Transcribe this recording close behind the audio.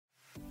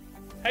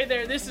Hey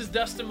there, this is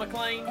Dustin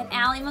McLean. And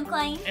Allie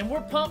McLean. And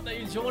we're pumped that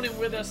you're joining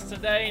with us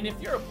today. And if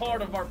you're a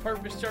part of our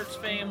Purpose Church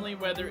family,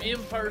 whether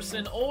in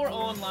person or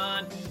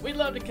online, we'd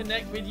love to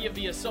connect with you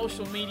via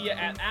social media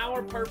at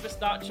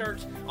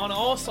ourpurpose.church on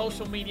all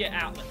social media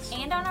outlets.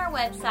 And on our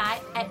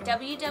website at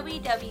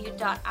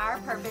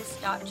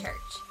www.ourpurpose.church.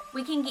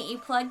 We can get you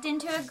plugged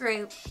into a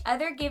group,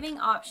 other giving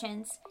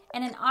options,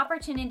 and an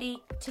opportunity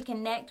to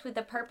connect with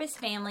the Purpose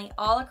family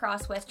all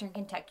across Western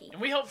Kentucky. And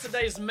we hope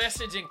today's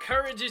message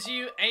encourages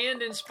you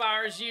and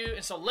inspires you.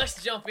 And so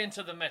let's jump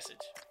into the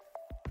message.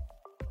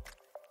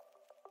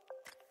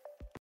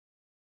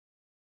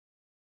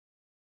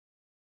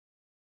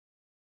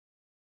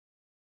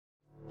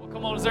 Well,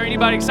 come on, is there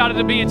anybody excited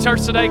to be in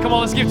church today? Come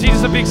on, let's give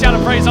Jesus a big shout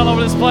of praise all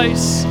over this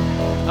place.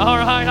 All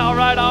right.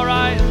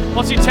 Why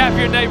don't you tap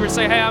your neighbor and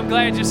say, hey, I'm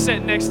glad you're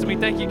sitting next to me.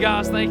 Thank you,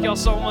 guys. Thank y'all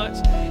so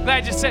much.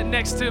 Glad you're sitting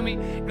next to me.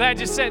 Glad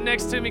you're sitting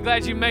next to me.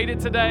 Glad you made it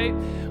today.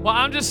 Well,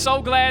 I'm just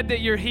so glad that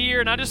you're here,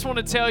 and I just want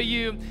to tell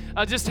you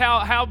just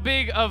how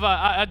big of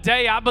a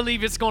day I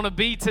believe it's going to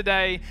be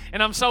today.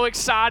 And I'm so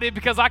excited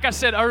because, like I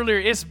said earlier,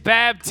 it's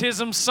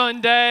Baptism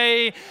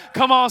Sunday.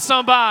 Come on,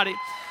 somebody.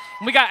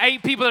 We got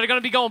 8 people that are going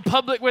to be going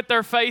public with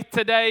their faith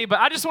today.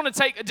 But I just want to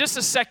take just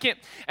a second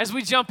as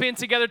we jump in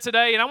together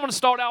today. And I want to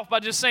start off by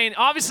just saying,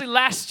 obviously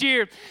last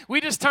year, we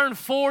just turned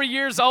 4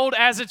 years old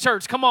as a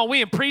church. Come on,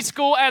 we in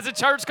preschool as a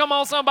church. Come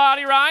on,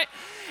 somebody, right?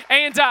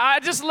 And I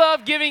just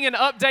love giving an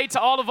update to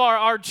all of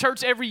our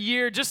church every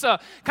year, just a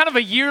kind of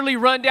a yearly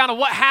rundown of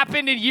what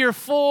happened in year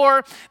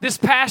 4 this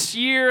past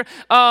year.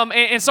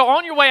 And so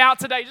on your way out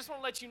today, just want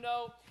to let you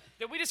know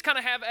that we just kind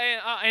of have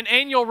an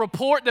annual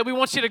report that we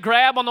want you to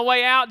grab on the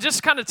way out.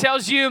 Just kind of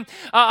tells you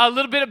a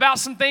little bit about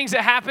some things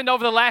that happened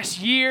over the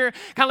last year.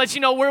 Kind of lets you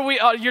know where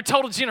your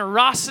total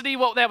generosity,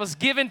 what that was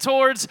given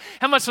towards,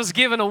 how much was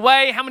given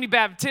away, how many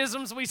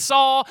baptisms we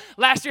saw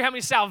last year, how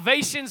many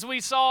salvations we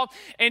saw,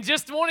 and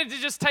just wanted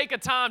to just take a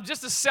time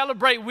just to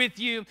celebrate with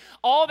you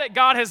all that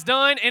God has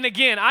done. And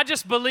again, I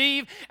just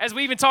believe, as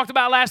we even talked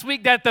about last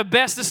week, that the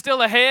best is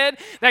still ahead,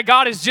 that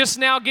God is just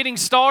now getting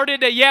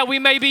started, that yeah, we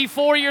may be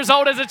 4 years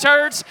old as a church,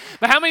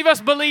 but how many of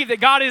us believe that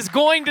God is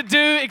going to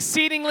do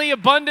exceedingly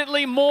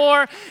abundantly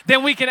more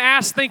than we can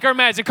ask, think, or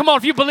imagine? Come on,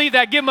 if you believe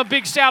that, give him a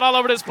big shout all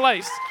over this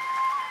place.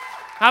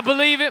 I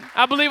believe it.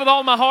 I believe with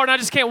all my heart, and I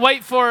just can't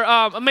wait for,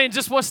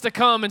 just what's to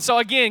come. And so,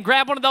 again,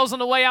 grab one of those on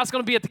the way out. It's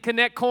going to be at the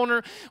Connect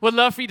Corner. Would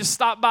love for you to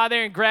stop by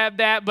there and grab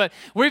that. But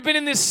we've been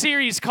in this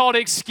series called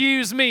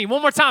Excuse Me.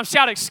 One more time,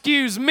 shout,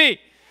 excuse me.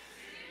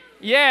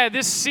 Yeah,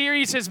 this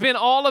series has been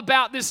all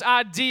about this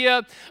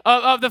idea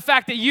of the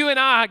fact that you and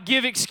I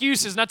give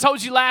excuses. And I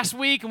told you last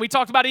week, and we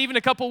talked about it even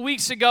a couple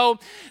weeks ago,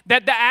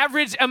 that the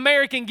average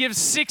American gives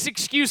 6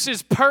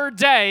 excuses per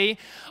day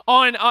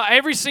on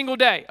every single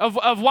day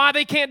of why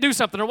they can't do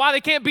something or why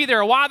they can't be there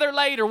or why they're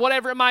late or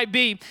whatever it might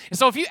be. And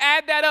so if you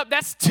add that up,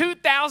 that's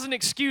 2,000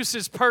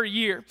 excuses per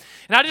year.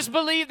 And I just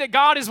believe that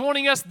God is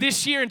wanting us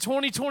this year in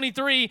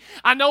 2023.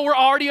 I know we're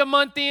already a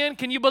month in.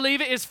 Can you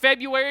believe it? It's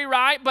February,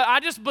 right? But I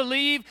just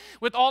believe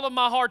with all of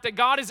my heart that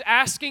God is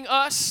asking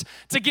us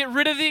to get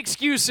rid of the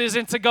excuses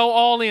and to go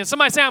all in.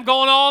 Somebody say, I'm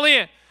going all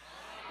in.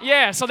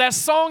 Yeah, so that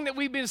song that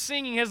we've been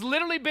singing has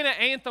literally been an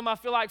anthem, I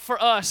feel like,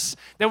 for us.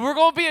 That we're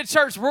going to be a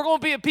church, we're going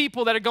to be a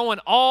people that are going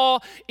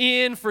all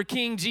in for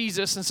King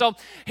Jesus. And so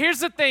here's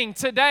the thing.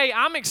 Today,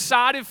 I'm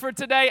excited for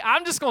today.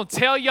 I'm just going to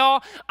tell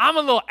y'all, I'm a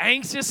little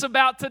anxious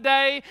about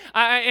today.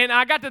 And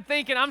I got to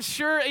thinking, I'm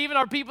sure even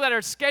our people that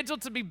are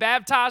scheduled to be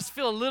baptized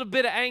feel a little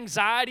bit of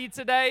anxiety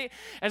today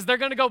as they're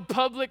going to go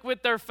public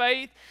with their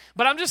faith.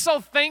 But I'm just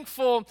so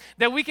thankful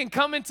that we can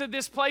come into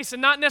this place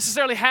and not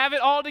necessarily have it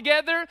all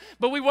together,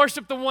 but we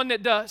worship the one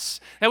that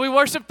does. That we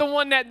worship the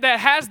one that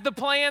has the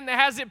plan, that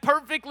has it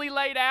perfectly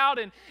laid out.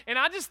 And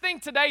I just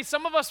think today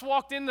some of us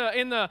walked in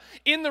the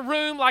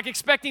room like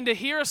expecting to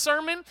hear a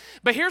sermon.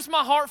 But here's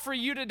my heart for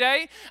you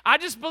today. I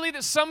just believe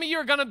that some of you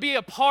are going to be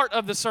a part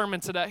of the sermon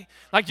today.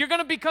 Like you're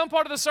going to become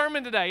part of the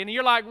sermon today. And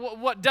you're like,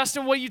 what,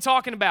 Dustin, what are you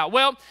talking about?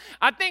 Well,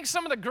 I think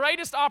some of the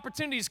greatest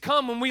opportunities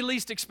come when we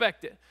least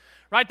expect it.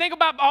 Right? Think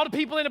about all the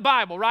people in the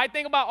Bible, right?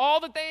 Think about all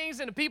the things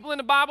and the people in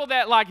the Bible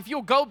that, like, if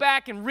you'll go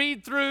back and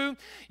read through,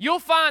 you'll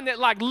find that,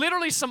 like,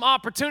 literally some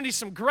opportunities,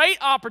 some great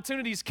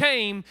opportunities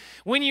came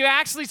when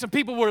some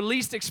people were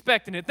least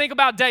expecting it. Think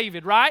about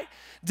David, right?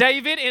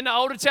 David in the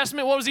Old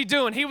Testament, what was he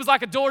doing? He was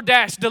like a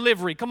DoorDash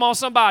delivery. Come on,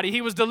 somebody.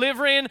 He was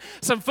delivering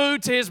some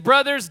food to his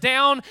brothers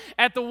down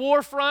at the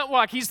war front.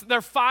 Like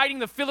they're fighting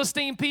the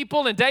Philistine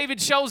people, and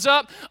David shows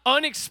up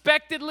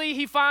unexpectedly.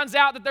 He finds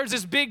out that there's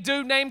this big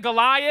dude named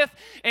Goliath,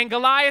 and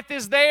Goliath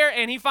is there,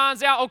 and he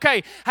finds out,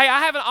 okay, hey,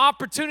 I have an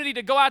opportunity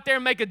to go out there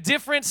and make a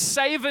difference,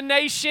 save a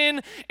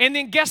nation. And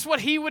then guess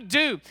what he would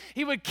do?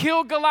 He would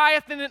kill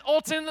Goliath, and then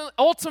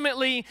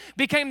ultimately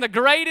became the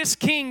greatest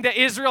king that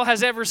Israel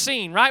has ever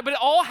seen, right? But it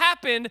all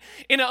happened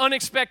in an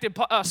unexpected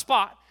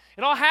spot.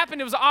 It all happened.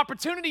 It was an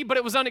opportunity, but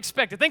it was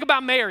unexpected. Think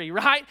about Mary,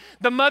 right?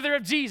 The mother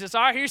of Jesus.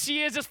 All right, here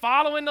she is just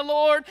following the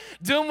Lord,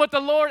 doing what the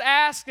Lord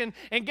asked. And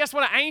guess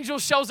what? An angel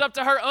shows up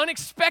to her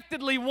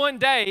unexpectedly one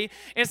day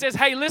and says,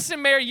 hey,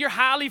 listen, Mary, you're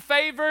highly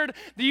favored.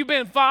 You've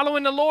been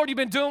following the Lord. You've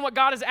been doing what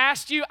God has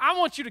asked you. I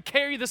want you to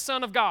carry the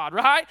Son of God,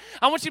 right?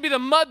 I want you to be the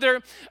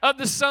mother of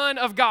the Son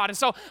of God. And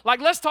so,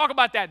 let's talk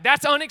about that.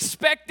 That's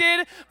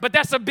unexpected, but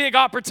that's a big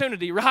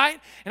opportunity, right?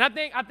 And I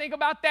think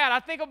about that.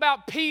 I think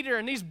about Peter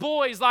and these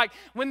boys,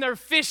 when they're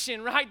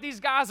fishing, right?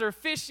 These guys are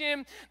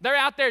fishing. They're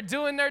out there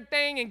doing their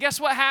thing. And guess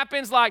what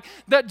happens?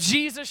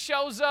 Jesus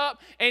shows up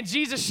and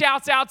Jesus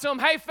shouts out to them,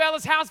 hey,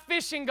 fellas, how's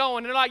fishing going?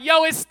 And they're like,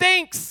 yo, it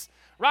stinks,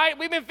 right?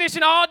 We've been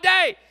fishing all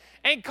day.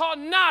 Ain't caught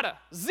nada,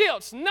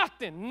 zilch,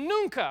 nothing,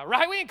 nunca,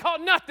 right? We ain't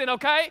caught nothing,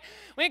 okay?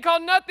 We ain't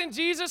caught nothing,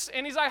 Jesus.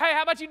 And he's like, hey,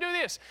 how about you do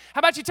this? How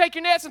about you take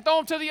your nets and throw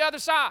them to the other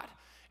side?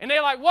 And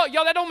they're like, what?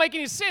 Yo, that don't make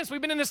any sense. We've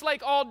been in this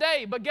lake all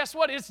day. But guess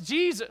what? It's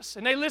Jesus.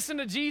 And they listen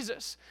to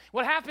Jesus.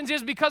 What happens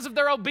is because of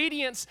their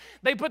obedience,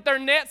 they put their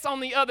nets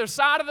on the other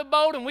side of the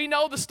boat. And we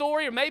know the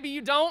story, or maybe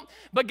you don't.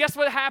 But guess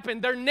what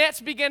happened? Their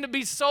nets began to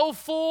be so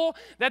full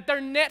that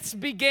their nets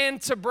began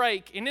to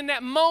break. And in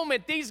that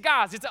moment, these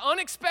guys, it's an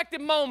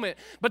unexpected moment,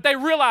 but they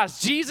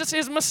realized Jesus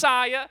is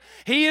Messiah.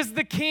 He is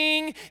the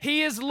King.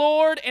 He is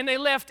Lord. And they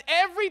left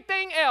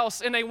everything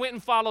else and they went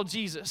and followed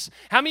Jesus.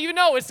 How many of you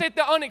know it's at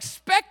the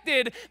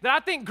unexpected that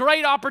I think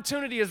great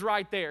opportunity is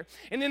right there?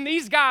 And then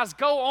these guys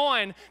go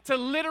on to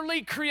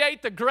literally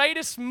create the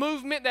greatest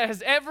movement that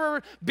has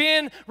ever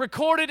been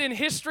recorded in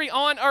history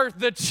on earth,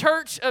 the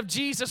Church of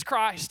Jesus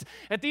Christ.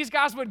 That these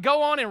guys would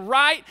go on and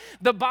write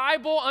the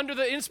Bible under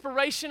the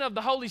inspiration of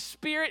the Holy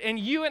Spirit, and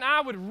you and I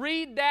would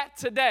read that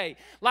today.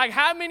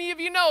 How many of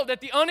you know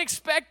that the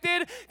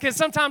unexpected can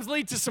sometimes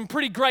lead to some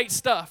pretty great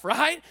stuff,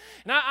 right?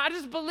 And I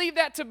just believe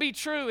that to be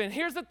true. And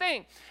here's the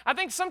thing. I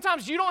think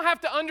sometimes you don't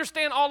have to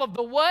understand all of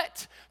the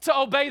what to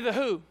obey the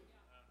who.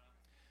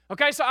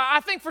 Okay, so I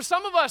think for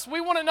some of us,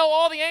 we want to know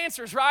all the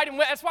answers, right? And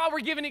that's why we're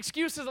giving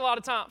excuses a lot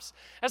of times.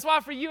 That's why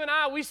for you and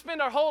I, we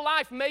spend our whole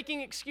life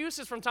making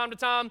excuses from time to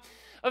time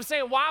of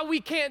saying why we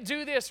can't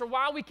do this or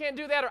why we can't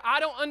do that, or I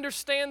don't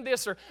understand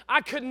this, or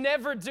I could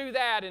never do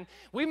that. And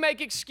we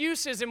make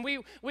excuses and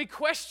we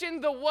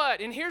question the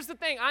what. And here's the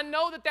thing. I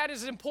know that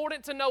is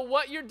important to know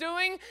what you're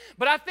doing,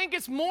 but I think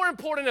it's more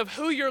important of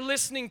who you're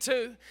listening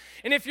to.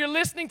 And if you're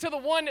listening to the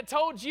one that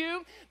told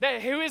you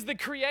that who is the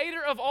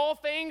creator of all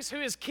things,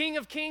 who is King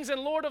of kings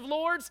and Lord of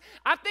lords,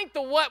 I think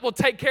the what will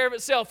take care of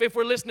itself if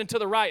we're listening to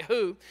the right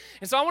who.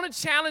 And so I want to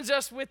challenge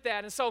us with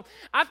that. And so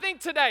I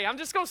think today, I'm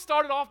just going to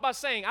start it off by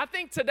saying, I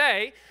think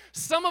today,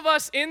 some of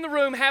us in the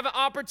room have an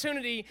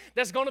opportunity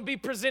that's going to be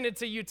presented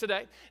to you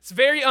today. It's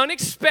very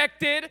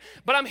unexpected,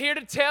 but I'm here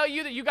to tell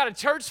you that you got a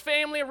church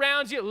family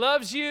around you that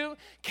loves you,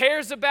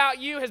 cares about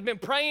you, has been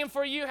praying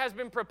for you, has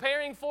been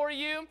preparing for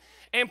you,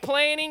 and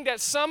planning that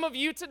some of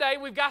you today,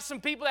 we've got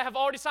some people that have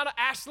already signed up.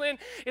 Ashlyn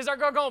is our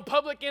girl going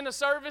public in the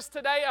service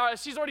today.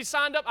 She's already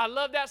signed up. I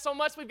love that so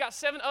much. We've got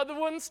 7 other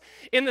ones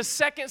in the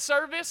second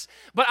service.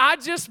 But I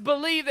just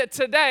believe that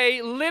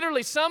today,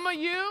 literally, some of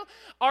you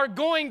are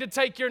going to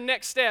take your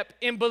next step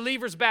in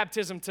believer's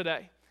baptism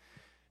today.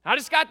 I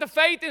just got the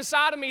faith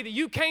inside of me that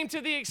you came to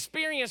the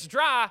experience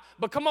dry,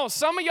 but come on,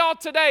 some of y'all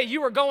today,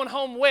 you are going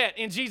home wet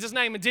in Jesus'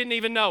 name and didn't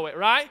even know it,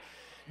 right?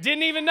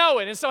 Didn't even know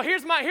it. And so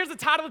here's the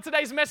title of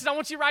today's message. I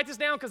want you to write this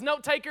down because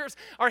note takers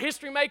are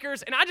history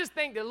makers. And I just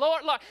think that,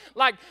 Lord,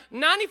 like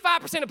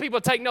 95% of people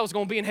that take notes are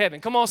going to be in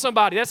heaven. Come on,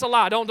 somebody. That's a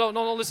lie. Don't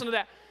listen to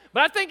that.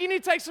 But I think you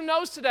need to take some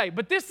notes today.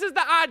 But this is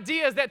the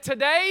idea, is that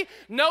today,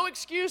 no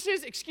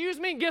excuses. Excuse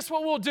me, guess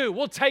what we'll do?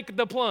 We'll take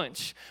the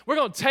plunge. We're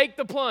going to take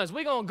the plunge.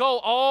 We're going to go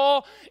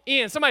all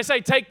in. Somebody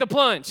say, take the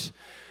plunge.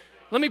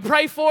 Let me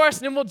pray for us,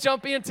 and then we'll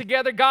jump in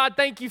together. God,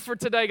 thank you for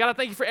today. God, I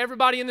thank you for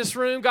everybody in this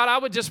room. God, I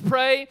would just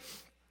pray,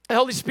 the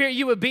Holy Spirit,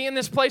 you would be in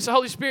this place. The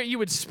Holy Spirit, you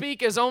would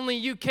speak as only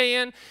you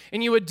can,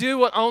 and you would do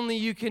what only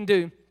you can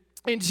do.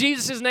 In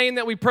Jesus' name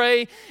that we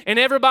pray. And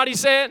everybody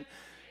said,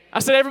 I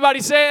said everybody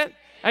said,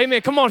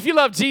 amen. Come on, if you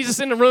love Jesus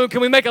in the room,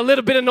 can we make a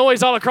little bit of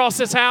noise all across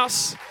this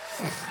house?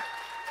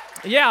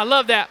 Yeah, I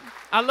love that.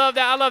 I love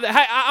that. I love that.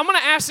 Hey, I'm going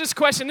to ask this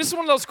question. This is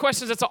one of those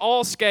questions that's an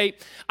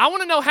all-scape. I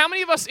want to know how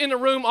many of us in the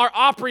room are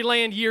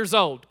Opryland years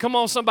old? Come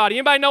on, somebody.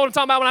 Anybody know what I'm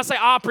talking about when I say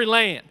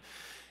Opryland?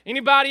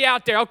 Anybody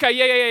out there? Okay,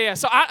 yeah.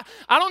 So I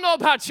don't know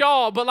about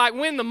y'all, but like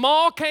when the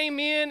mall came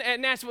in at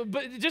Nashville,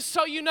 but just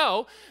so you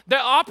know, the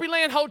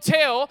Opryland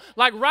Hotel,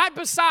 like right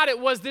beside it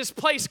was this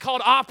place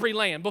called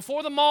Opryland.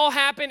 Before the mall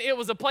happened, it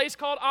was a place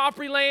called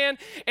Opryland,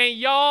 and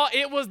y'all,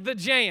 it was the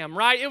jam,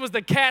 right? It was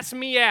the cat's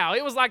meow.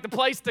 It was like the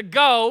place to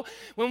go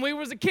when we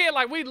was a kid.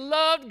 Like we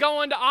loved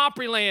going to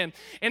Opryland,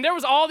 and there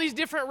was all these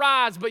different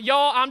rides, but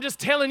y'all, I'm just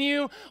telling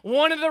you,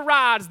 one of the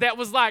rides that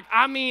was like,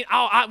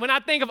 when I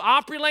think of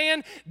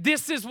Opryland,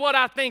 this is what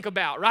I think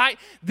about, right?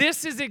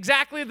 This is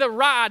exactly the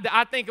ride that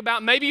I think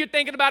about. Maybe you're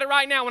thinking about it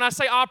right now when I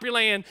say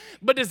Opryland,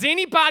 but does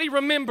anybody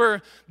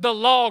remember the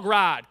log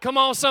ride? Come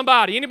on,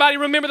 somebody. Anybody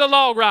remember the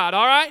log ride,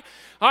 all right?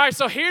 All right,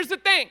 so here's the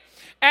thing.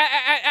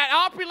 at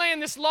Opryland,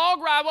 this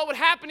log ride, what would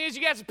happen is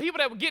you got some people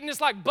that would get in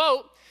this like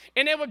boat,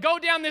 and they would go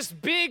down this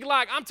big,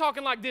 like, I'm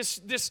talking like this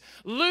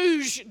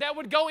luge that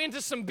would go into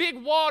some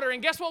big water.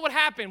 And guess what would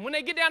happen? When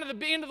they get down to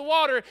the end of the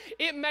water,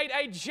 it made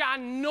a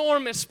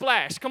ginormous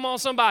splash. Come on,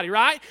 somebody,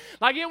 right?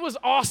 Like, it was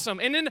awesome.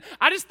 And then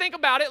I just think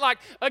about it, like,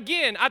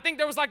 again, I think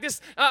there was like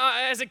this,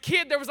 as a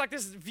kid, there was like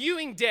this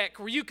viewing deck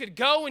where you could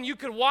go and you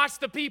could watch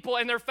the people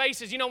and their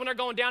faces, you know, when they're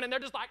going down, and they're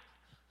just like,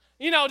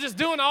 you know, just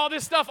doing all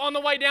this stuff on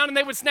the way down, and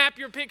they would snap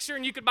your picture,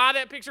 and you could buy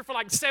that picture for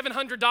like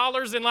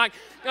 $700, and like,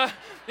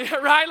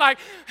 right? Like,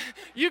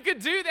 you could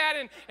do that,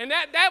 and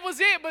that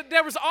was it. But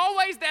there was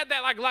always that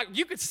like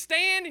you could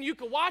stand and you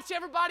could watch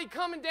everybody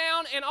coming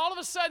down, and all of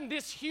a sudden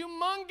this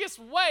humongous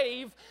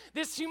wave,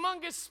 this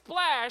humongous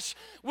splash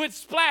would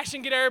splash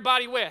and get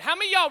everybody wet. How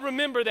many of y'all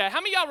remember that?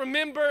 How many of y'all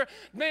remember,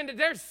 man,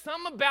 there's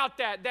something about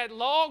that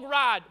log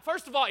ride.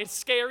 First of all, it's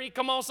scary.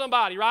 Come on,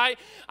 somebody, right?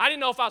 I didn't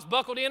know if I was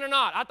buckled in or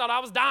not. I thought I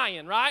was dying.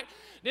 Right?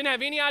 Didn't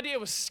have any idea. It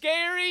was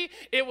scary.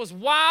 It was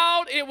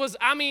wild. It was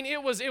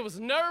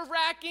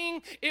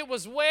nerve-wracking. It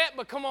was wet,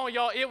 but come on,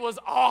 y'all, it was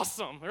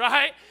awesome,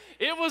 right?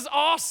 It was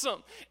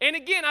awesome. And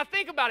again, I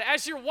think about it.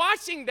 As you're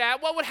watching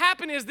that, what would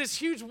happen is this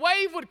huge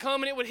wave would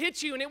come and it would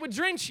hit you and it would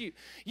drench you.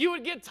 You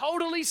would get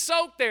totally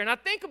soaked there. And I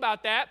think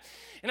about that.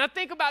 And I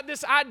think about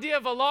this idea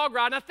of a log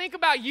ride. And I think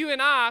about you and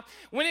I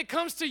when it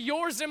comes to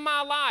yours and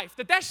my life,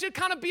 that should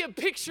kind of be a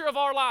picture of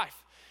our life.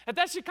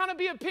 That should kind of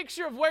be a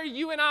picture of where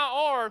you and I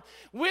are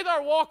with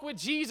our walk with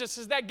Jesus,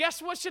 is that guess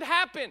what should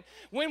happen?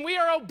 When we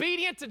are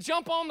obedient to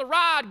jump on the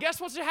ride, guess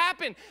what should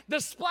happen?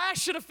 The splash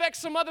should affect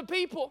some other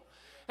people.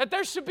 That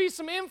there should be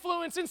some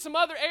influence in some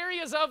other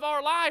areas of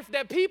our life,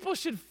 that people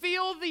should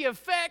feel the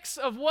effects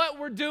of what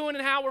we're doing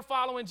and how we're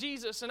following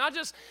Jesus. And I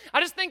just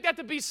think that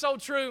to be so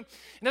true.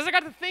 And as I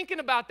got to thinking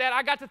about that,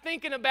 I got to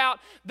thinking about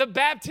the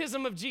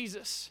baptism of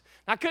Jesus.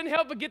 I couldn't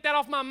help but get that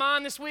off my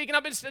mind this week, and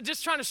I've been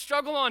just trying to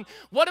struggle on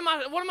what am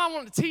I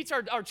wanting to teach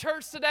our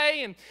church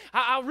today, and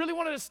I really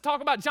wanted to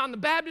talk about John the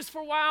Baptist for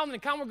a while, and then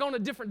kind of we're going a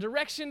different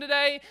direction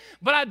today,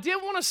 but I did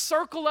want to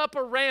circle up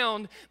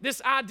around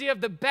this idea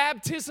of the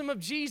baptism of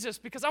Jesus,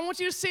 because I want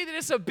you to see that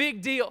it's a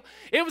big deal.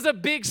 It was a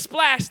big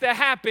splash that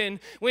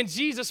happened when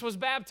Jesus was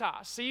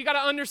baptized. So you got to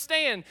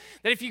understand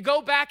that if you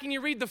go back and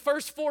you read the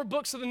first 4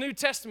 books of the New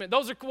Testament,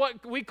 those are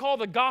what we call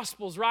the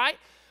Gospels, right?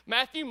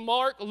 Matthew,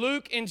 Mark,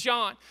 Luke, and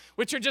John,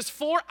 which are just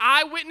 4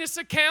 eyewitness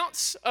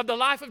accounts of the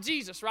life of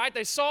Jesus, right?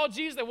 They saw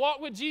Jesus, they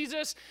walked with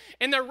Jesus,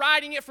 and they're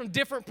writing it from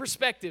different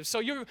perspectives. So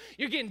you're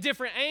getting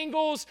different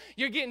angles,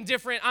 you're getting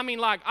different,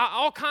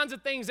 all kinds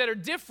of things that are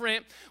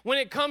different when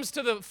it comes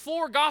to the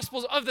 4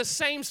 Gospels of the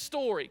same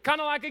story. Kind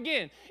of like,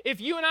 again,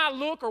 if you and I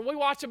look or we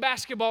watch a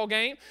basketball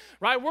game,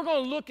 right, we're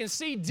going to look and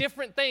see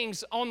different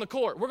things on the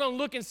court. We're going to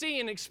look and see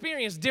and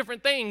experience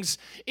different things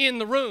in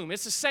the room.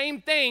 It's the same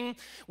thing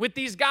with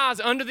these guys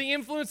under the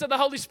influence of the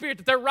Holy Spirit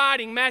that they're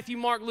writing Matthew,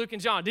 Mark, Luke,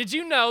 and John. Did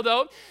you know,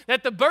 though,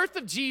 that the birth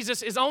of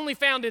Jesus is only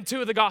found in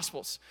 2 of the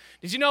Gospels?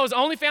 Did you know it's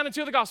only found in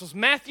 2 of the Gospels?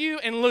 Matthew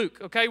and Luke,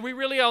 okay? We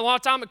really, a lot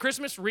of time at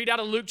Christmas, read out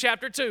of Luke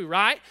chapter 2,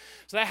 right?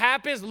 So that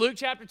happens, Luke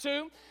chapter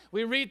 2.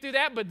 We read through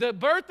that, but the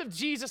birth of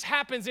Jesus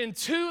happens in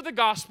 2 of the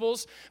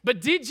Gospels. But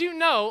did you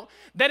know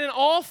that in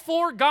all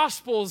 4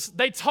 Gospels,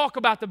 they talk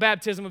about the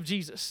baptism of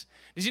Jesus?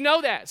 Did you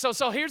know that?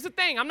 So here's the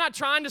thing. I'm not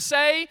trying to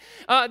say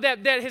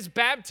that his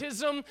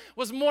baptism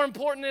was more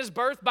important than his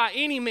birth by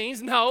any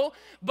means. No.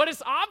 But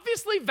it's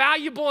obviously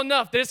valuable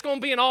enough that it's going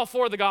to be in all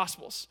 4 of the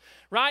Gospels,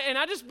 right? And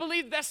I just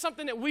believe that's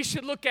something that we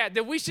should look at,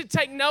 that we should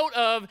take note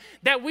of,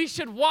 that we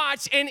should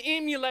watch and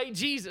emulate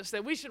Jesus,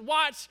 that we should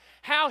watch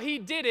how he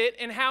did it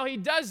and how he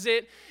does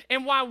it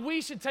and why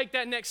we should take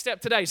that next step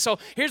today. So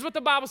here's what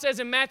the Bible says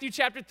in Matthew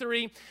chapter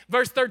 3,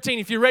 verse 13.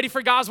 If you're ready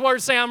for God's word,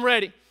 say, I'm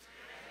ready.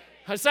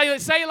 Say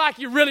it like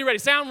you're really ready.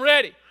 Say, I'm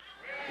ready.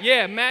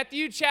 Yeah,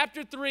 Matthew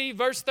chapter 3,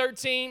 verse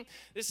 13.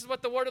 This is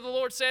what the word of the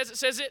Lord says. It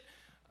says it,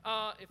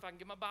 if I can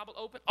get my Bible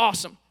open.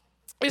 Awesome.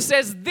 It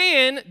says,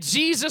 then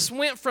Jesus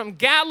went from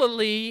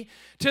Galilee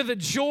to the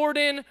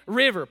Jordan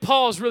River.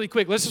 Pause really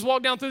quick. Let's just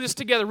walk down through this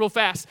together real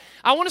fast.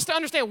 I want us to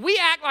understand, we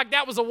act like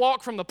that was a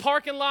walk from the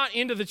parking lot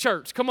into the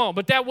church. Come on,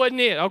 but that wasn't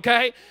it,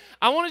 okay?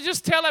 I want to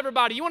just tell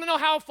everybody, you want to know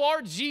how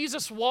far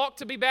Jesus walked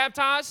to be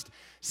baptized?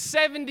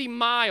 70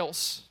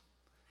 miles.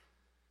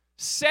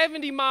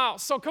 70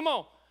 miles. So come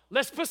on,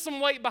 let's put some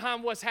weight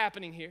behind what's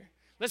happening here.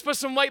 Let's put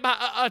some weight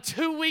behind a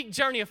 2-week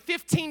journey, a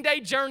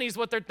 15-day journey is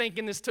what they're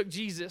thinking this took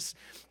Jesus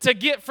to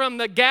get from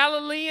the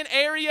Galilean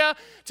area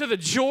to the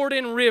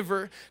Jordan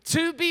River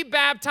to be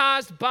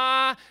baptized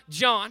by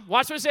John.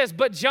 Watch what it says.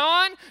 But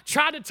John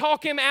tried to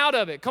talk him out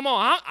of it. Come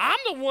on, I'm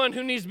the one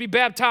who needs to be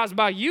baptized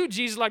by you.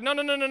 Jesus like, no.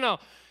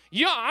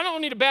 I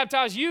don't need to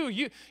baptize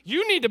you.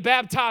 You need to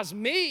baptize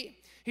me.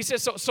 He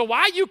says, so why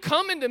are you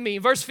coming to me?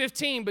 Verse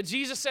 15, but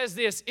Jesus says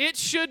this, it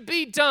should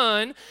be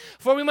done,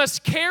 for we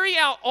must carry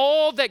out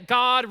all that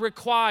God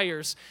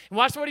requires. And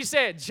watch what he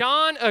said.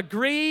 John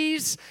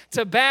agrees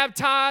to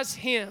baptize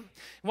him.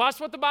 And watch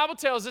what the Bible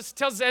tells us. It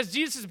tells us as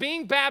Jesus is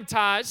being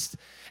baptized,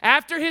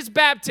 after his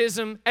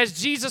baptism, as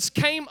Jesus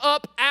came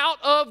up out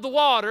of the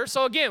water.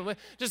 So again,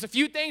 just a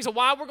few things of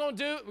why we're going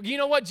to do. You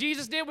know what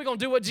Jesus did? We're going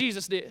to do what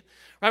Jesus did.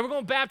 Right? We're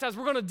going to baptize.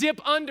 We're going to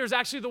dip under is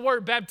actually the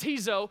word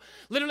baptizo.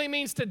 Literally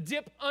means to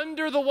dip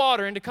under the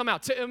water and to come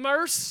out. To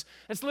immerse,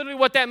 that's literally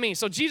what that means.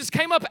 So Jesus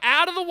came up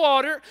out of the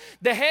water.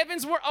 The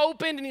heavens were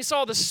opened and he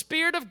saw the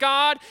Spirit of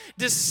God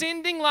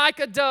descending like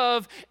a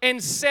dove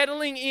and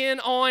settling in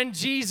on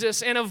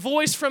Jesus. And a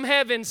voice from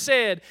heaven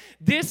said,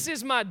 "This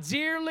is my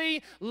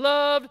dearly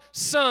loved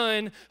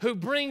Son who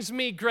brings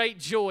me great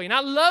joy." And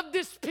I love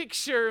this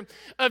picture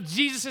of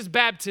Jesus'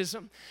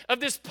 baptism, of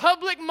this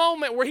public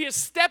moment where he is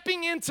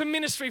stepping into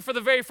ministry for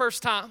the very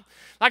first time.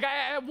 Like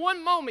at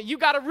one moment, you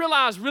got to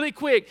realize really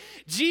quick,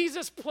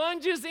 Jesus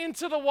plunges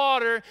into the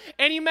water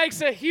and he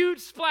makes a huge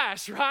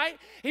splash, right?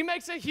 He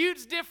makes a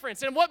huge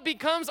difference. And what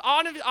becomes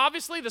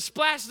obviously the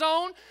splash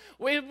zone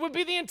would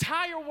be the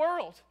entire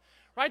world.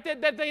 Right,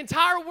 that the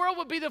entire world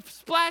would be the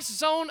splash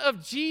zone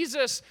of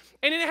Jesus.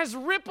 And it has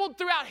rippled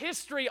throughout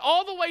history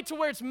all the way to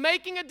where it's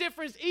making a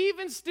difference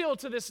even still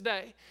to this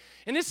day.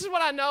 And this is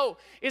what I know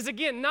is,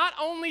 again, not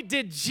only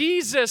did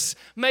Jesus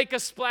make a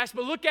splash,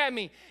 but look at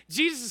me.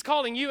 Jesus is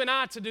calling you and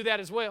I to do that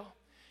as well.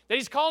 That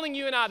he's calling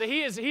you and I, that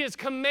he is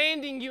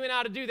commanding you and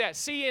I to do that.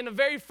 See, in the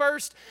very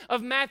first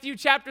of Matthew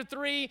chapter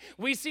 3,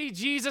 we see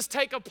Jesus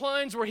take a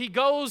plunge where he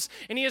goes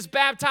and he is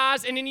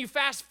baptized. And then you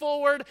fast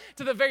forward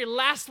to the very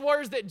last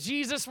words that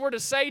Jesus were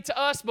to say to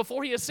us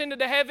before he ascended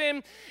to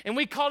heaven. And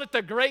we call it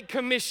the Great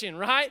Commission,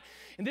 right?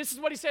 And this is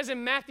what he says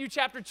in Matthew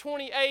chapter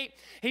 28.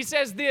 He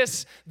says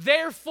this,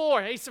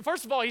 therefore,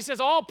 first of all, he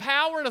says, all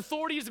power and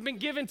authority has been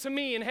given to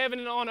me in heaven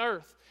and on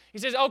earth. He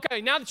says,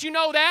 okay, now that you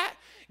know that,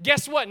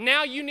 guess what?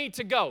 Now you need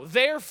to go.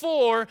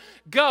 Therefore,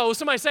 go.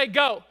 Somebody say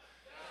go.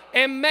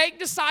 And make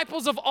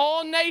disciples of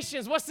all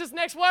nations. What's this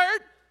next word?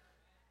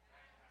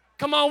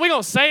 Come on, we're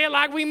going to say it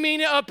like we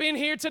mean it up in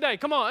here today.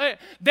 Come on.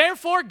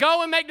 Therefore,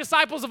 go and make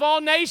disciples of all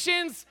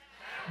nations,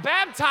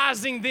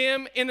 baptizing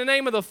them in the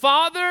name of the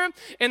Father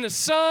and the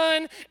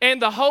Son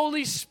and the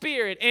Holy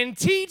Spirit, and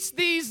teach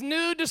these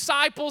new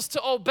disciples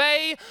to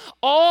obey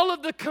all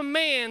of the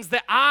commands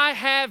that I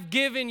have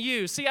given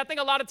you. See, I think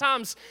a lot of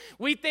times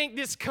we think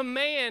this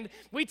command,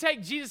 we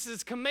take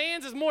Jesus'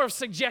 commands as more of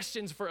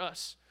suggestions for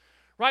us.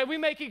 Right? We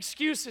make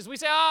excuses. We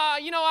say,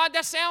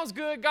 that sounds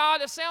good, God.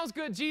 That sounds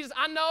good, Jesus.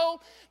 I know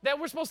that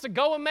we're supposed to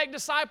go and make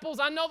disciples.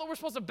 I know that we're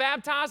supposed to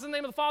baptize in the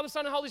name of the Father,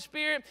 Son, and Holy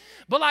Spirit.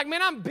 But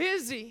man, I'm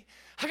busy.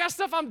 I got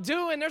stuff I'm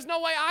doing. There's no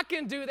way I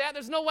can do that.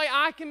 There's no way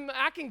I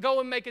can go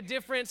and make a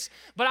difference.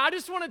 But I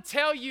just want to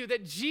tell you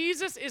that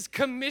Jesus is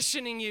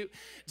commissioning you.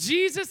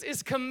 Jesus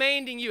is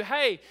commanding you,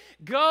 hey,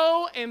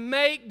 go and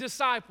make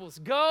disciples.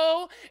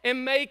 Go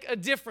and make a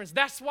difference.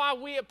 That's why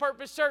we at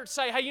Purpose Church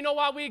say, hey, you know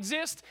why we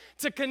exist?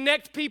 To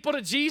connect people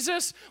to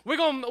Jesus. We're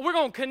going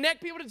to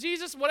connect people to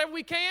Jesus, whatever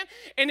we can,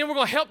 and then we're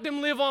going to help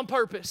them live on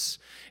purpose.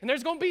 And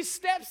there's going to be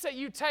steps that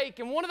you take.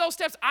 And one of those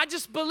steps, I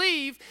just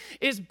believe,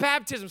 is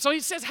baptism. So he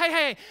says,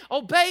 hey,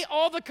 obey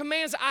all the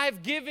commands I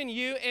have given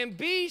you, and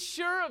be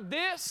sure of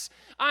this,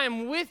 I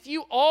am with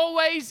you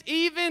always,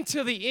 even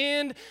to the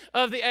end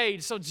of the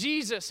age. So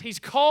Jesus, he's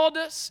called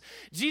us.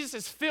 Jesus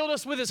has filled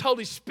us with his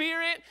Holy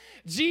Spirit.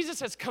 Jesus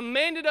has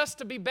commanded us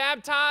to be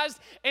baptized,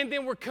 and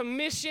then we're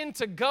commissioned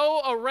to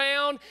go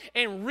around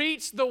and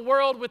reach the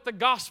world with the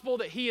gospel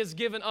that he has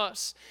given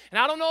us. And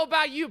I don't know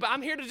about you, but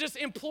I'm here to just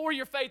implore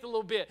your faith a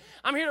little bit.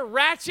 I'm here to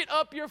ratchet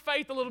up your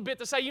faith a little bit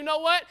to say, you know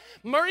what?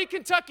 Murray,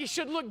 Kentucky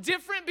should look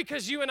different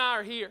because you and I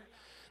are here.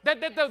 That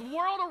the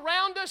world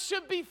around us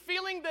should be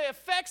feeling the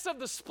effects of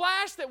the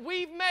splash that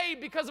we've made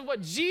because of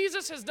what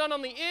Jesus has done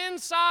on the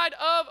inside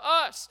of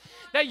us.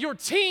 That your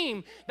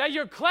team, that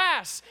your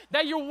class,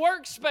 that your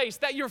workspace,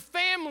 that your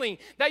family,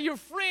 that your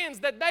friends,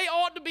 that they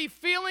ought to be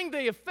feeling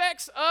the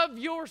effects of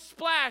your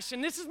splash.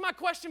 And this is my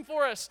question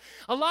for us.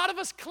 A lot of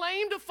us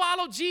claim to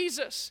follow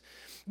Jesus,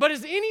 but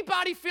is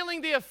anybody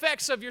feeling the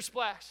effects of your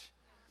splash?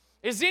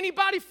 Is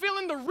anybody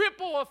feeling the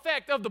ripple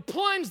effect of the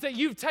plunge that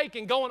you've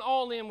taken going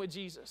all in with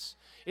Jesus?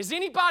 Is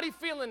anybody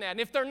feeling that? And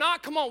if they're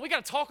not, come on, we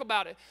got to talk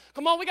about it.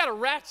 Come on, we got to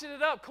ratchet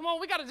it up. Come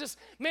on, we got to just,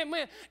 man,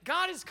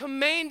 God is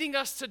commanding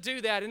us to do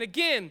that. And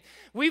again,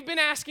 we've been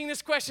asking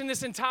this question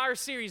this entire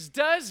series.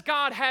 Does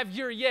God have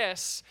your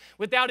yes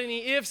without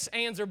any ifs,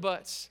 ands, or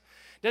buts?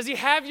 Does he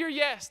have your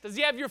yes? Does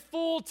he have your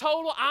full,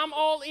 total, I'm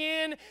all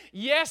in,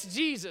 yes,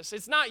 Jesus?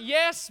 It's not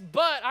yes,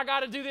 but I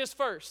got to do this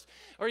first.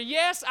 Or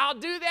yes, I'll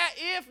do that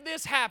if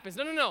this happens.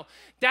 No.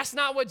 That's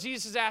not what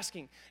Jesus is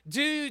asking.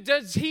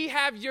 Does he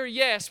have your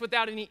yes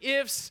without any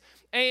ifs,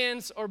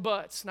 ands, or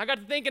buts? And I got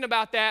to thinking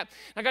about that.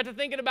 I got to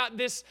thinking about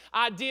this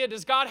idea.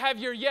 Does God have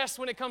your yes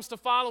when it comes to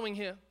following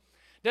him?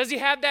 Does he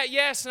have that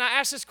yes? And I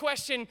asked this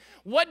question,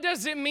 what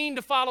does it mean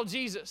to follow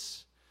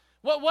Jesus?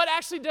 What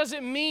actually does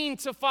it mean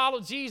to follow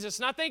Jesus?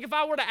 And I think if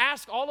I were to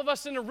ask all of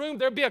us in the room,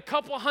 there'd be a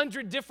couple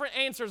hundred different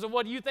answers of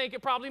what you think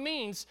it probably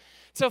means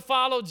to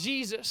follow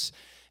Jesus.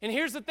 And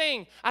here's the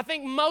thing. I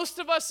think most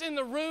of us in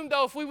the room,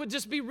 though, if we would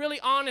just be really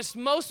honest,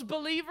 most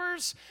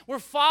believers, we're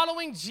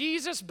following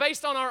Jesus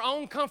based on our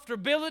own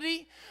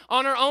comfortability,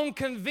 on our own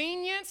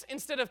convenience,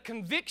 instead of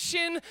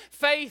conviction,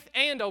 faith,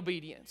 and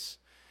obedience.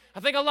 I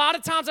think a lot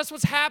of times that's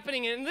what's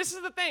happening. And this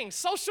is the thing.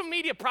 Social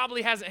media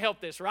probably hasn't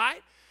helped this,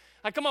 right?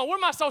 Like, come on, where are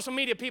my social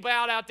media people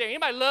out there?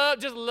 Anybody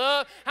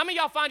love? How many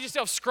of y'all find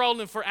yourself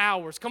scrolling for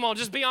hours? Come on,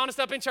 just be honest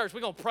up in church. We're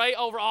going to pray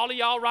over all of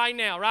y'all right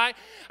now, right?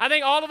 I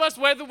think all of us,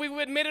 whether we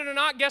would admit it or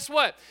not, guess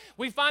what?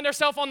 We find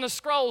ourselves on the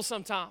scroll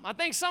sometime. I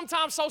think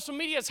sometimes social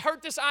media has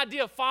hurt this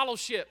idea of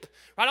fellowship.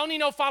 Right? I don't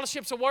even know if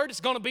fellowship's a word.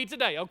 It's going to be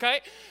today,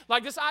 okay?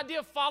 Like this idea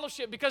of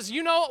fellowship, because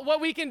you know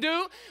what we can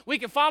do? We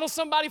can follow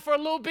somebody for a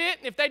little bit.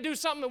 If they do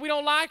something that we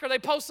don't like or they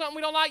post something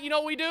we don't like, you know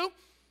what we do?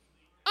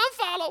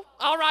 Unfollow.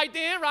 All right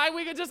then, right?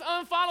 We can just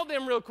unfollow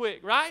them real quick,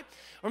 right?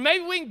 Or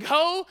maybe we can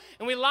go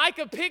and we like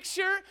a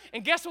picture,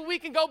 and guess what we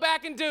can go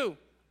back and do?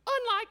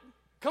 Unlike.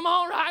 Come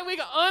on, right? We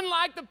can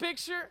unlike the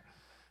picture.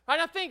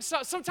 Right? I think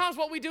sometimes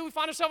what we do, we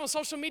find ourselves on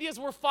social media is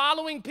we're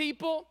following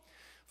people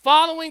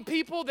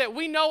that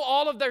we know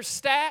all of their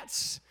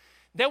stats,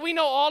 that we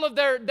know all of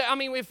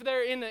if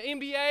they're in the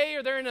NBA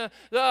or they're in the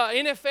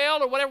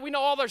NFL or whatever, we know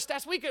all their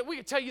stats. We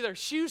could tell you their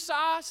shoe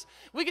size.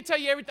 We could tell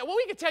you everything. Well,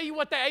 we could tell you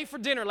what they ate for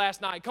dinner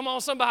last night. Come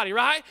on, somebody,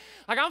 right?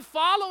 Like, I'm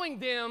following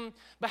them,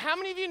 but how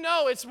many of you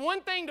know it's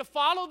one thing to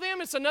follow them,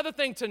 it's another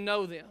thing to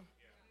know them?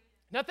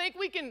 And I think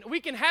we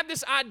can have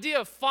this idea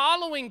of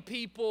following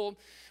people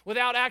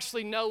without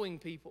actually knowing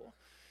people.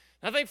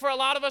 And I think for a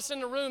lot of us in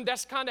the room,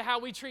 that's kind of how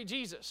we treat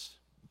Jesus,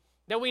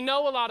 that we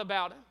know a lot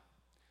about him.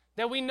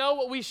 That we know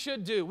what we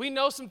should do. We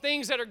know some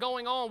things that are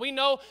going on. We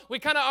know we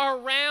kind of are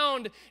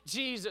around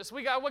Jesus.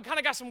 We kind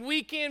of got some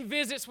weekend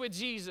visits with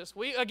Jesus.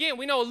 We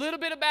know a little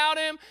bit about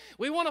him.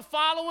 We want to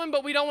follow him,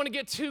 but we don't want to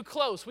get too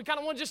close. We kind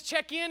of want to just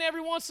check in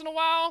every once in a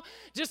while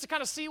just to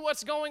kind of see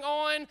what's going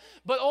on.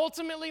 But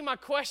ultimately, my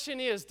question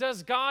is,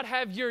 does God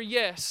have your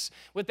yes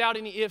without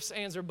any ifs,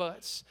 ands, or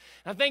buts?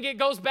 And I think it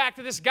goes back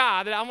to this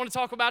guy that I want to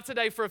talk about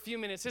today for a few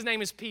minutes. His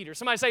name is Peter.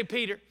 Somebody say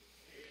Peter.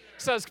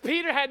 So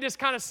Peter had this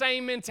kind of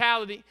same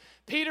mentality.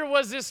 Peter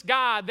was this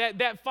guy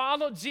that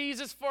followed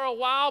Jesus for a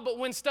while, but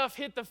when stuff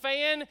hit the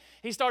fan,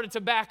 he started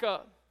to back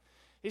up.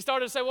 He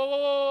started to say,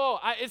 whoa.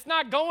 It's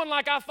not going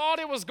like I thought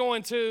it was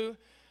going to.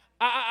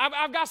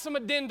 I've got some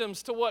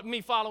addendums to what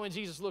me following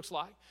Jesus looks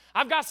like.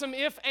 I've got some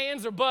ifs,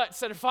 ands, or buts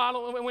that are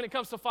following when it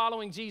comes to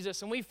following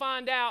Jesus. And we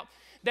find out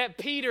that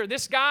Peter,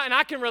 this guy, and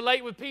I can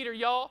relate with Peter,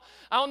 y'all.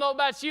 I don't know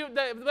about you.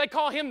 They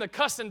call him the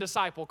cussing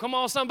disciple. Come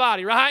on,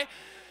 somebody, right?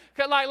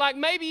 Like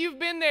maybe you've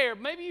been there.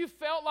 Maybe you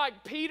felt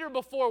like Peter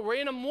before, where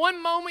in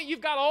one moment you've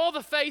got all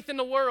the faith in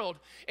the world,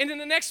 and in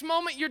the next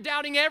moment you're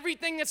doubting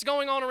everything that's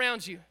going on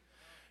around you.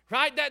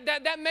 Right?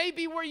 That may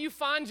be where you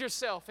find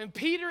yourself. And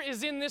Peter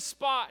is in this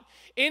spot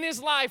in his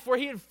life where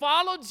he had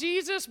followed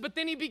Jesus, but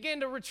then he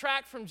began to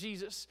retract from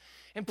Jesus.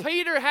 And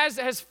Peter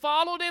has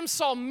followed him,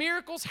 saw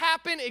miracles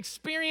happen,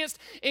 experienced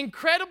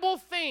incredible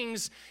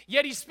things,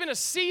 yet he spent a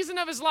season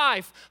of his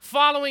life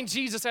following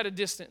Jesus at a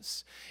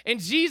distance. And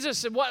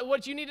Jesus,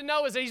 what you need to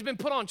know is that he's been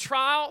put on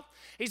trial,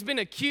 he's been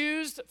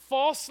accused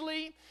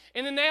falsely,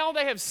 and then now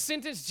they have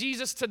sentenced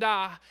Jesus to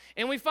die.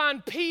 And we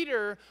find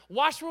Peter,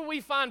 watch where we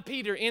find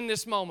Peter in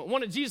this moment.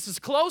 One of Jesus'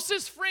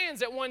 closest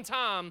friends at one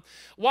time,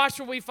 watch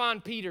where we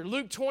find Peter.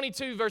 Luke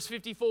 22, verse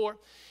 54.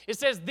 It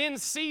says, then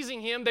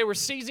seizing him, they were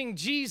seizing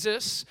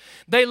Jesus.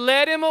 They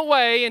led him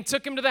away and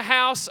took him to the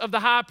house of the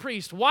high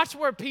priest. Watch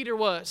where Peter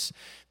was.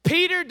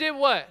 Peter did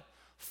what?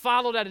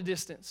 Followed at a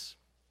distance.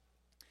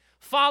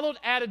 Followed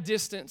at a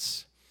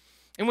distance.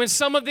 And when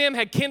some of them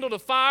had kindled a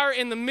fire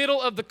in the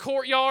middle of the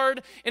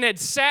courtyard and had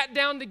sat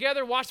down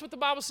together, watch what the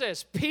Bible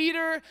says.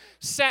 Peter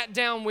sat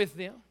down with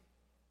them.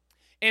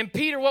 And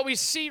Peter, what we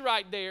see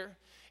right there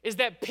is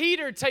that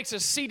Peter takes a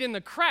seat in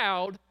the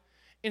crowd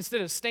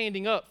instead of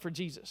standing up for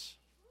Jesus.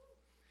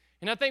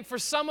 And I think for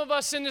some of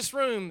us in this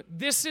room,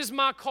 this is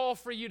my call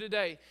for you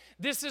today.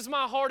 This is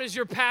my heart as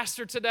your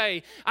pastor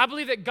today. I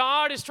believe that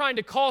God is trying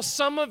to call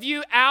some of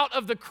you out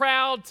of the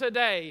crowd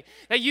today.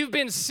 That you've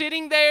been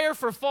sitting there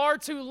for far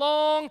too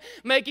long,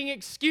 making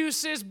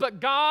excuses,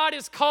 but God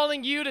is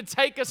calling you to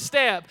take a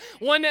step.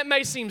 One that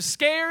may seem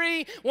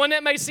scary, one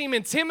that may seem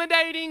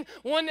intimidating,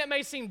 one that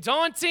may seem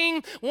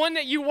daunting, one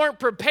that you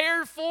weren't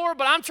prepared for,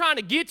 but I'm trying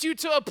to get you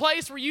to a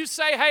place where you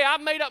say, hey,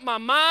 I've made up my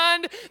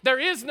mind. There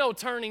is no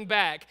turning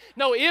back.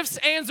 No ifs,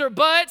 ands, or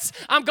buts.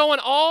 I'm going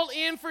all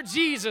in for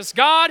Jesus.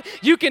 God,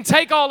 you can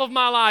take all of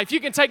my life. You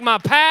can take my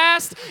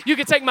past. You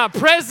can take my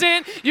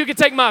present. You can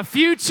take my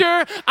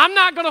future. I'm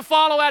not going to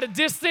follow at a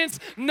distance.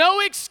 No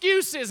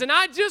excuses. And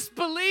I just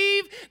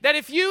believe that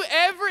if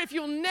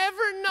you'll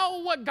never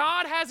know what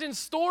God has in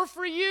store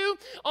for you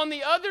on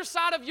the other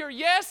side of your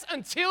yes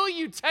until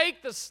you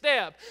take the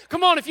step.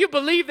 Come on, if you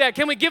believe that,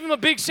 can we give him a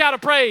big shout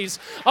of praise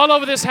all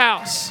over this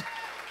house?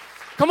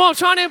 Come on, I'm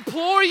trying to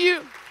implore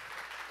you.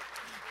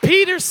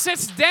 Peter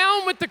sits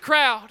down with the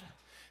crowd.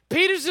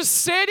 Peter's just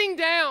sitting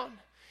down,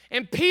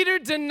 and Peter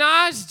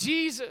denies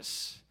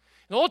Jesus.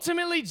 And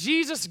ultimately,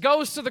 Jesus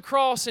goes to the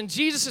cross, and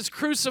Jesus is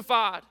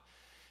crucified.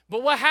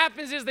 But what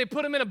happens is they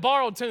put him in a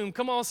borrowed tomb.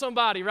 Come on,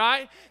 somebody,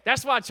 right?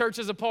 That's why church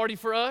is a party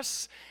for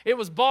us. It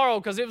was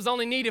borrowed because it was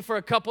only needed for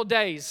a couple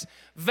days.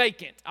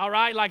 Vacant, all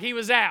right? Like he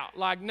was out.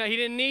 Like, no, he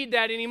didn't need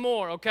that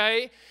anymore,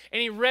 okay? And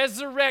he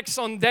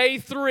resurrects on day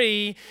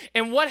 3.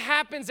 And what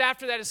happens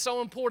after that is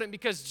so important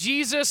because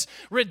Jesus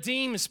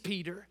redeems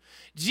Peter.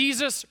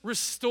 Jesus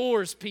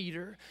restores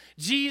Peter.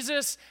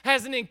 Jesus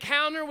has an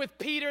encounter with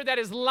Peter that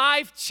is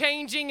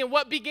life-changing, and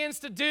what begins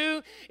to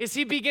do is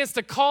he begins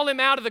to call him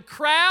out of the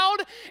crowd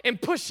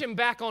and push him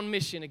back on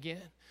mission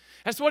again.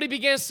 That's what he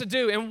begins to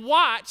do. And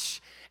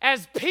watch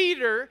as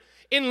Peter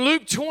in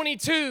Luke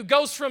 22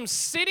 goes from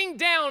sitting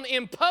down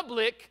in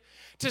public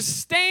to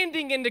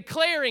standing and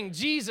declaring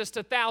Jesus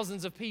to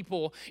thousands of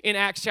people in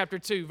Acts chapter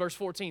 2, verse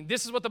 14.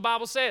 This is what the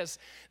Bible says.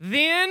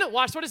 Then,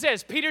 watch what it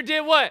says. Peter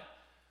did what?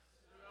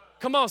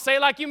 Come on, say it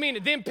like you mean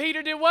it. Then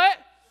Peter did what?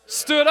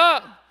 Stood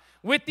up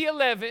with the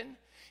 11,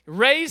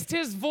 raised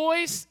his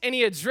voice, and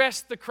he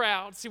addressed the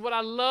crowd. See, what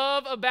I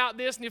love about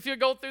this, and if you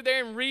go through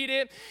there and read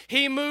it,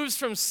 he moves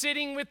from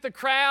sitting with the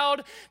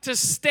crowd to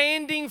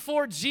standing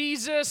for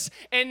Jesus,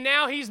 and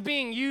now he's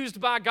being used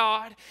by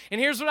God.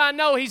 And here's what I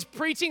know. He's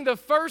preaching the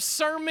first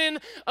sermon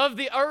of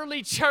the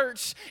early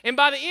church, and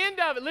by the end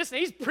of it, listen,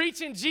 he's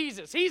preaching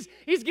Jesus. He's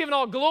giving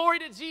all glory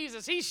to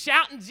Jesus. He's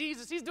shouting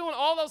Jesus. He's doing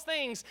all those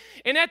things.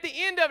 And at the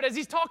end of it, as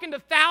he's talking to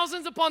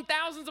thousands upon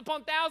thousands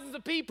upon thousands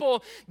of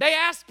people, they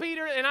ask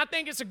Peter, and I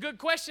think it's a good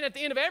question at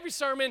the end of every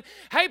sermon.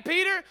 Hey,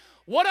 Peter,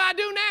 what do I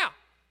do now?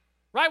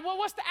 Right? Well,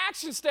 what's the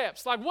action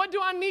steps? Like, what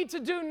do I need to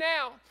do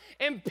now?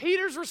 And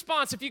Peter's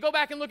response, if you go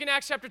back and look in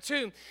Acts chapter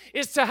 2,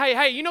 is to,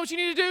 hey, you know what you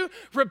need to do?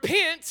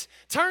 Repent,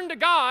 turn to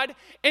God,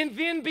 and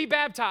then be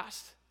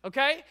baptized.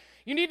 Okay?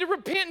 You need to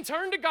repent and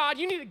turn to God.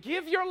 You need to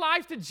give your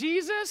life to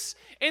Jesus.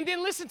 And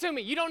then listen to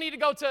me. You don't need to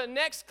go to a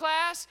next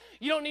class.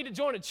 You don't need to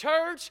join a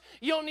church.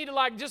 You don't need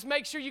to just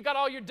make sure you got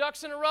all your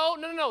ducks in a row.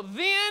 No.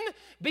 Then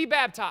be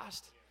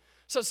baptized.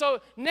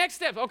 So next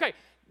step, okay,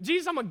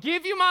 Jesus, I'm going to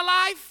give you my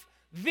life,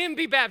 then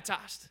be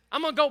baptized.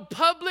 I'm going to go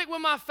public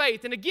with my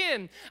faith. And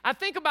again, I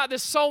think about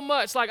this so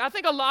much. Like, I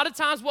think a lot of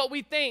times what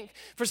we think,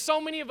 for so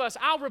many of us,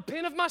 I'll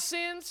repent of my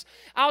sins,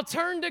 I'll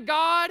turn to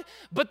God,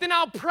 but then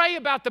I'll pray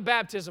about the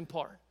baptism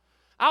part.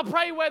 I'll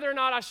pray whether or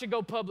not I should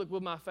go public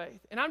with my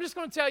faith. And I'm just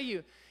going to tell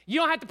you, you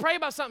don't have to pray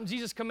about something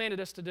Jesus commanded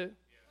us to do.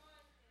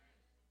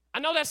 I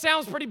know that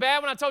sounds pretty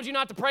bad when I told you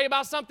not to pray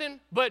about something,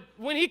 but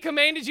when he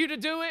commanded you to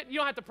do it, you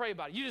don't have to pray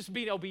about it. You just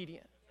be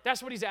obedient.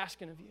 That's what he's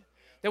asking of you.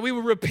 That we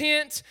would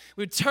repent,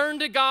 we would turn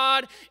to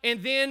God,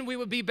 and then we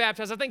would be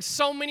baptized. I think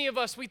so many of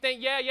us, we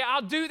think, yeah,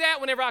 I'll do that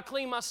whenever I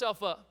clean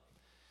myself up.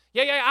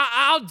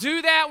 I'll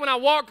do that when I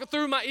walk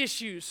through my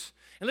issues.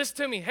 And listen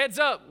to me, heads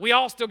up, we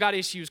all still got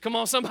issues. Come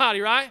on, somebody,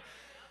 right?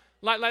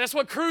 Like that's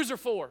what crews are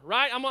for,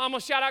 right? I'm going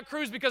to shout out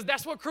crews because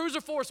that's what crews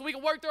are for, so we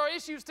can work through our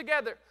issues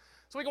together.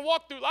 So we can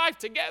walk through life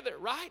together,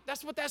 right?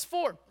 That's what that's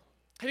for.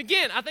 And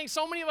again, I think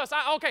so many of us,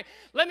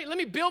 let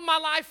me build my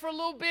life for a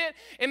little bit,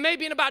 and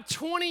maybe in about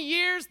 20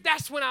 years,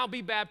 that's when I'll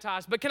be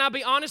baptized. But can I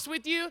be honest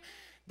with you?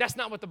 That's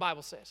not what the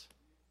Bible says.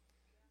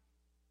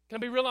 Can I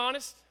be real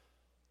honest?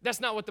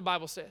 That's not what the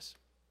Bible says.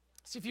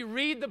 See, if you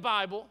read the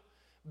Bible,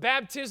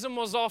 baptism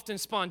was often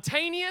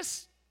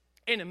spontaneous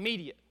and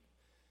immediate.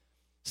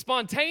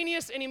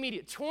 Spontaneous and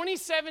immediate.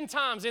 27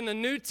 times in the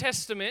New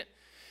Testament,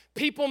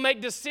 people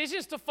make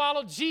decisions to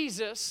follow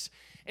Jesus,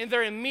 and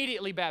they're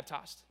immediately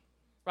baptized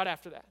right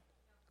after that.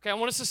 Okay, I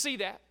want us to see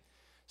that.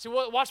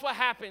 So watch what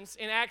happens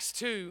in Acts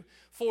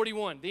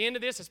 2:41. The end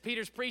of this, as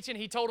Peter's preaching,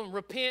 he told them,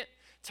 repent,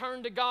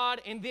 turn to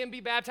God, and then be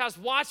baptized.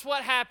 Watch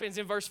what happens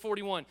in verse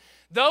 41.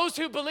 Those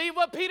who believe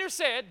what Peter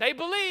said, they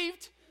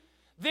believed.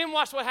 Then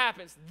watch what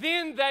happens.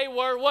 Then they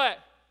were what?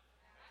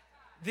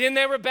 Then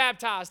they were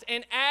baptized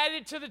and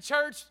added to the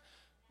church,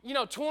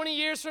 20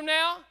 years from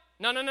now.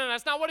 No,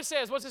 that's not what it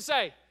says. What's it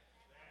say?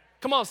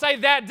 Come on, say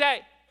that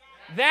day.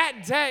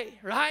 That day,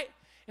 right?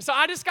 And so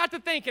I just got to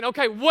thinking,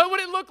 okay, what would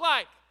it look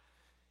like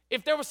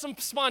if there was some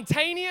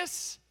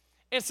spontaneous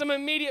and some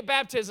immediate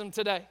baptism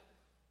today?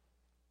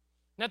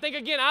 And I think,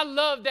 again, I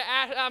love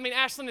that,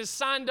 Ashlyn is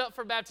signed up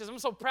for baptism. I'm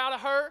so proud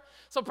of her,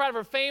 so proud of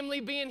her family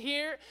being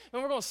here,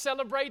 and we're going to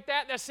celebrate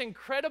that. That's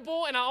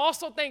incredible. And I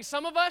also think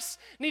some of us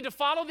need to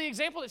follow the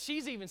example that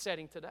she's even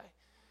setting today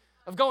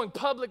of going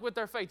public with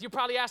their faith. You're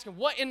probably asking,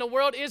 what in the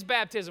world is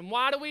baptism?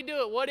 Why do we do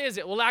it? What is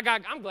it? Well,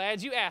 I'm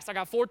glad you asked. I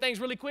got 4 things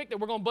really quick that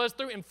we're going to buzz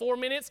through in 4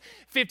 minutes,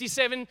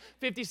 57,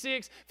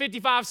 56,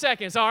 55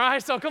 seconds, all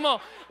right? So come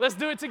on, let's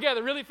do it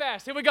together really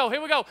fast. Here we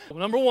go.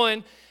 Number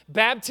 1,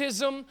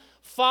 baptism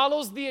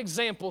follows the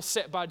example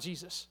set by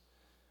Jesus.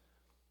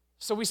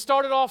 So we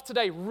started off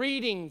today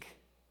reading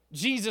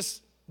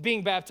Jesus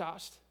being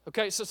baptized,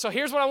 okay? So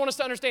here's what I want us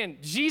to understand.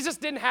 Jesus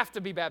didn't have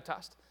to be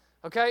baptized,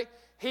 okay?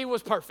 He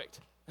was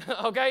perfect.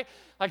 Okay?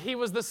 Like he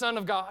was the Son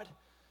of God.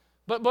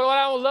 But what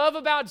I love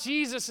about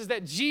Jesus is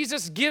that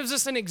Jesus gives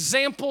us an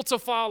example to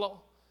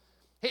follow.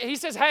 He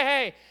says,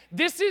 hey,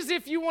 this is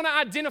if you want to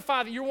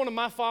identify that you're one of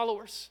my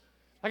followers.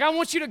 Like I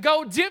want you to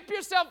go dip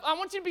yourself. I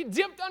want you to be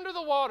dipped under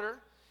the water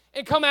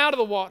and come out of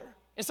the water.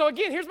 And so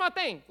again, here's my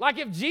thing. Like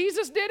if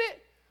Jesus did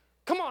it,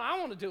 Come on, I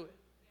want to do it.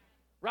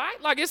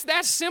 Right? Like, it's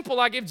that simple.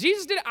 Like, if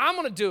Jesus did it, I'm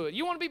going to do it.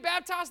 You want to be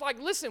baptized? Like,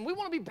 listen, we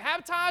want to be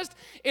baptized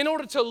in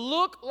order to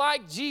look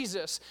like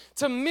Jesus,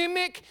 to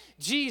mimic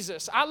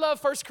Jesus. I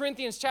love 1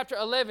 Corinthians chapter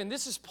 11.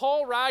 This is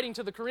Paul writing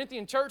to the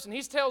Corinthian church, and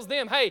he tells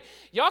them, hey,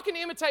 y'all can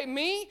imitate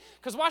me,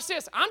 because watch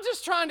this, I'm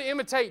just trying to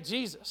imitate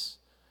Jesus.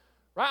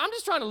 Right? I'm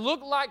just trying to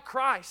look like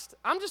Christ.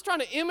 I'm just trying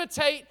to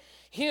imitate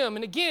him.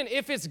 And again,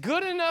 if it's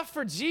good enough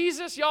for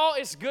Jesus, y'all,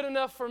 it's good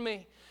enough for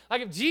me.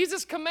 Like, if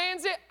Jesus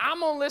commands it, I'm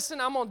going to listen,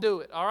 I'm going to do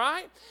it, all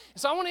right?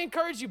 So I want to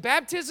encourage you,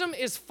 baptism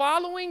is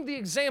following the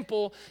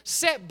example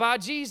set by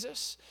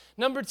Jesus.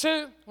 Number 2,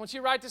 I want you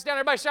to write this down.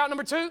 Everybody shout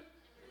number 2.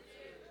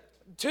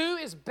 2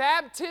 is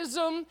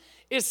baptism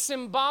is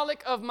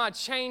symbolic of my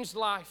changed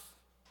life.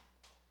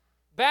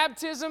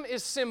 Baptism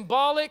is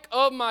symbolic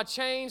of my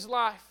changed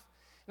life.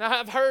 Now,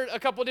 I've heard a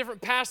couple of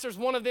different pastors,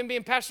 one of them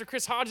being Pastor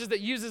Chris Hodges, that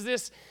uses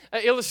this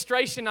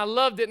illustration. I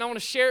loved it, and I want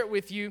to share it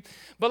with you.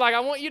 But, like, I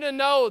want you to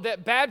know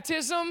that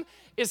baptism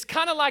is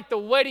kind of like the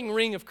wedding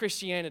ring of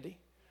Christianity,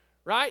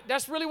 right?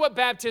 That's really what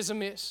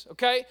baptism is,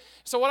 okay?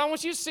 So what I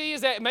want you to see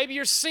is that maybe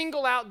you're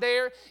single out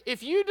there.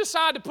 If you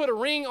decide to put a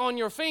ring on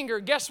your finger,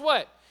 guess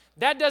what?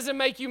 That doesn't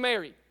make you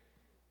married,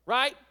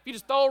 right? If you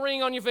just throw a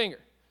ring on your finger,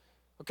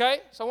 okay?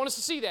 So I want us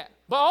to see that.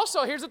 But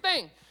also, here's the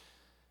thing.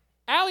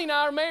 Allie and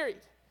I are married.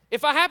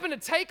 If I happen to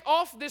take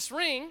off this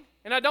ring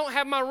and I don't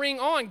have my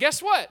ring on,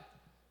 guess what?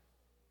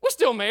 We're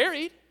still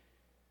married.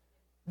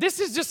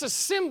 This is just a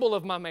symbol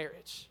of my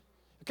marriage.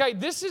 Okay,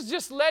 this is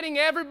just letting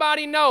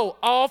everybody know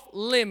off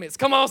limits.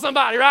 Come on,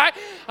 somebody, right?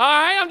 All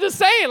right, I'm just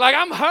saying, like,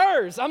 I'm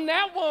hers. I'm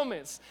that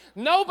woman's.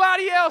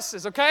 Nobody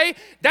else's, okay?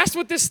 That's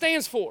what this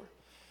stands for.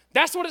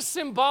 That's what it's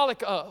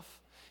symbolic of.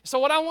 So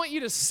what I want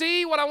you to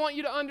see, what I want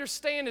you to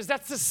understand is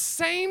that's the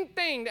same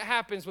thing that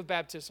happens with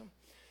baptism.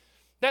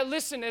 That,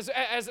 listen, as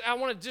I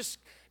want to just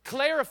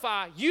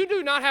clarify, you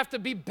do not have to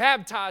be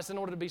baptized in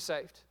order to be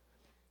saved.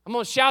 I'm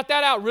going to shout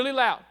that out really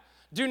loud.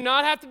 Do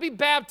not have to be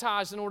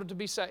baptized in order to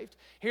be saved.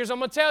 Here's what I'm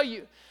going to tell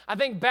you. I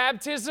think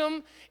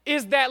baptism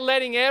is that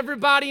letting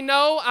everybody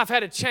know I've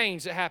had a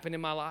change that happened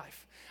in my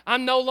life.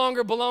 I'm no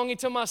longer belonging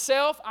to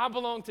myself. I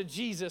belong to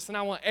Jesus, and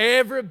I want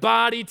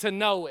everybody to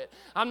know it.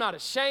 I'm not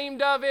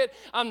ashamed of it.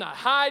 I'm not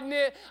hiding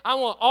it. I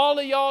want all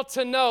of y'all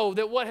to know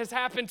that what has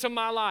happened to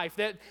my life,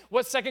 that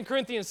what 2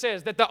 Corinthians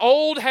says, that the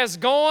old has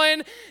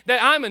gone,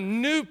 that I'm a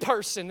new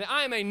person, that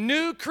I am a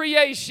new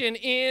creation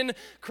in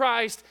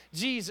Christ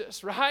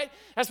Jesus, right?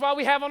 That's why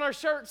we have on our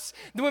shirts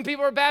when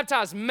people are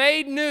baptized,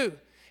 made new.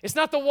 It's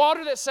not the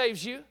water that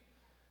saves you.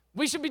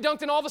 We should be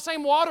dunked in all the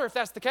same water if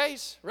that's the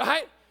case,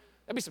 right?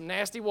 That'd be some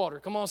nasty water.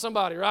 Come on,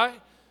 somebody,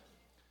 right?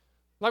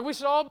 Like, we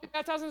should all be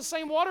baptized in the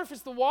same water if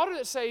it's the water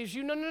that saves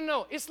you.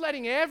 No. It's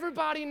letting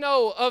everybody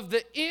know of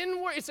the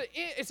inward, it's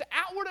an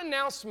outward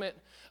announcement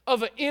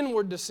of an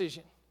inward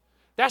decision.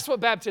 That's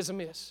what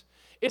baptism is.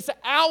 It's an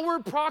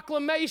outward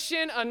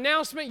proclamation,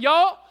 announcement.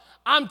 Y'all,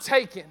 I'm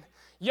taken.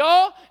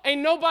 Y'all,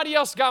 ain't nobody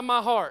else got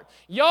my heart.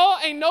 Y'all,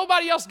 ain't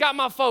nobody else got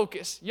my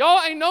focus.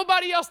 Y'all, ain't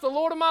nobody else the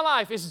Lord of my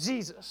life. It's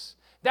Jesus.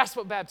 That's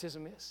what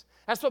baptism is.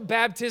 That's what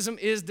baptism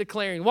is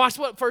declaring. Watch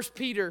what 1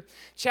 Peter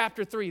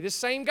chapter 3, this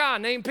same guy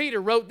named Peter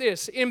wrote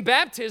this. In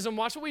baptism,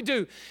 watch what we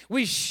do.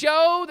 We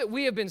show that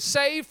we have been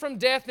saved from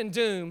death and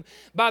doom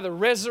by the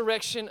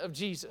resurrection of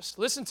Jesus.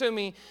 Listen to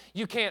me.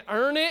 You can't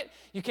earn it.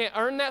 You can't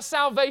earn that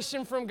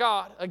salvation from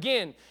God.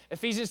 Again,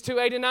 Ephesians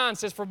 2:8-9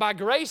 says, for by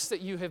grace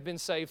that you have been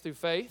saved through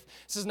faith.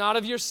 This is not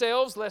of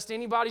yourselves, lest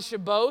anybody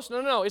should boast.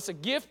 No. It's a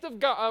gift of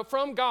God,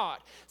 from God.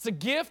 It's a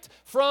gift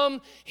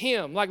from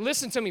Him. Like,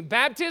 listen to me.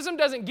 Baptism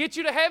doesn't get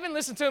you to heaven.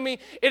 Listen to me.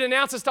 It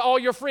announces to all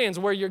your friends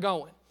where you're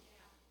going.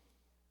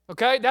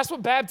 Okay? That's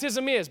what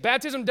baptism is.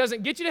 Baptism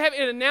doesn't get you to heaven.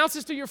 It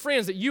announces to your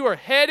friends that you are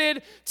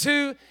headed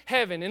to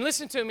heaven. And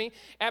listen to me.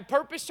 At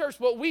Purpose Church,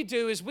 what we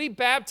do is we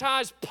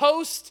baptize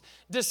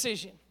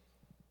post-decision.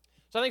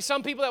 So I think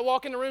some people that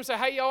walk in the room say,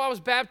 hey, I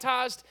was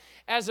baptized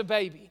as a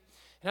baby.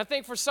 And I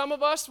think for some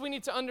of us, we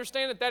need to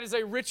understand that that is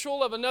a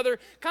ritual of another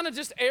kind of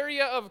just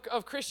area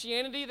of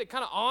Christianity that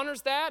kind of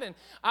honors that. And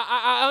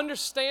I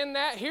understand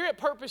that. Here at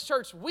Purpose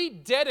Church, we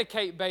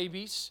dedicate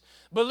babies,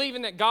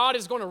 believing that God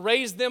is going to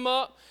raise them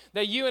up,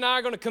 that you and I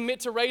are going to commit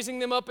to raising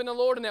them up in the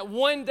Lord, and that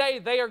one day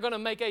they are going to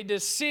make a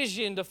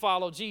decision to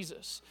follow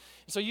Jesus.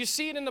 So you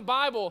see it in the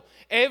Bible.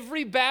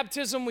 Every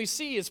baptism we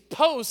see is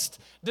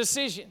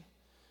post-decision.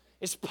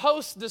 It's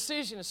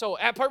post-decision. So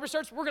at Purpose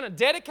Church, we're going to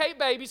dedicate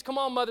babies. Come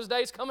on, Mother's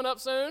Day is coming up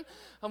soon.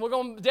 And we're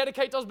going to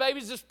dedicate those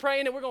babies, just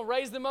praying that we're going to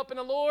raise them up in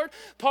the Lord,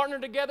 partner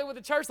together with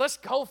the church. Let's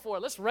go for it.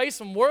 Let's raise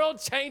some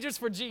world changers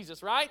for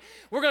Jesus, right?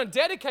 We're going to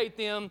dedicate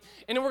them,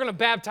 and then we're going to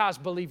baptize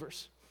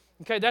believers.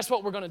 Okay, that's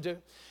what we're going to do.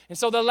 And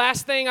so the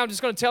last thing I'm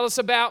just going to tell us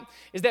about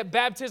is that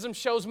baptism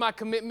shows my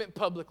commitment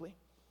publicly.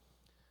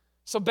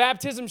 So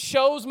baptism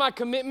shows my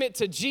commitment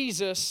to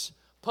Jesus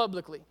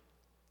publicly.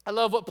 I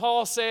love what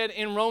Paul said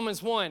in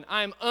Romans 1.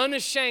 I am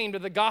unashamed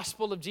of the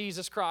gospel of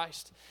Jesus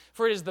Christ,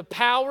 for it is the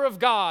power of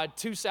God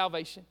to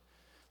salvation.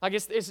 Like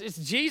it's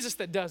Jesus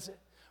that does it.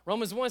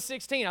 Romans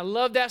 1:16. I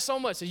love that so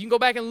much. So you can go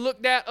back and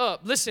look that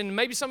up. Listen,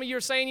 maybe some of you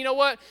are saying, you know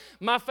what?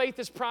 My faith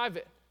is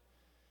private.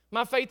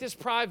 My faith is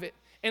private.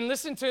 And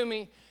listen to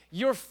me.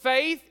 Your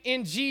faith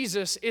in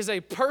Jesus is a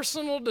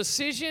personal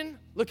decision.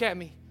 Look at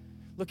me.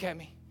 Look at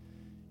me.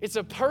 It's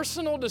a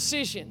personal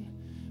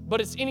decision, but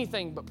it's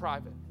anything but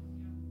private.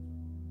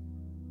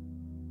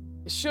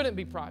 It shouldn't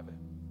be private.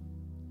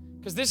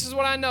 Because this is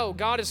what I know.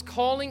 God is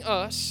calling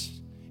us,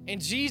 and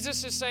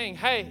Jesus is saying,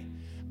 hey,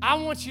 I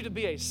want you to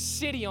be a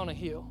city on a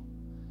hill.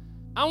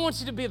 I want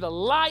you to be the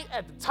light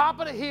at the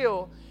top of the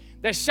hill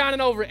that's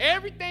shining over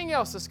everything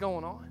else that's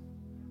going on.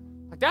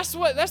 Like that's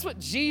what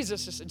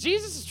Jesus is.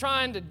 Jesus is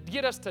trying to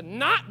get us to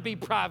not be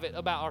private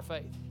about our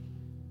faith.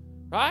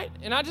 Right?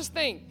 And I just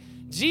think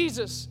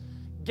Jesus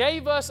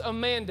gave us a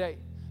mandate.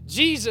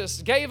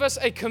 Jesus gave us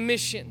a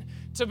commission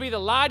to be the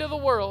light of the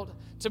world,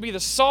 to be the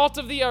salt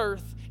of the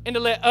earth, and to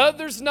let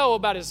others know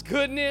about His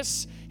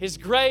goodness, His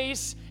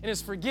grace, and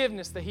His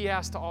forgiveness that He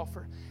has to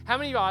offer. How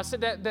many of y'all, I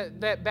said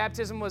that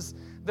baptism was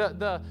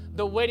the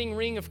wedding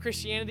ring of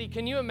Christianity.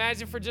 Can you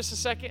imagine for just a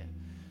second?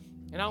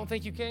 And I don't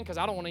think you can, because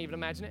I don't want to even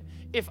imagine it.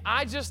 If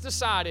I just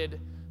decided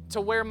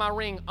to wear my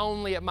ring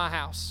only at my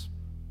house.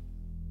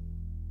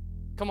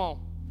 Come on.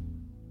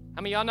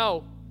 How many of y'all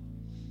know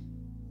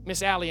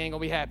Miss Allie ain't going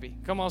to be happy?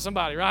 Come on,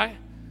 somebody, right?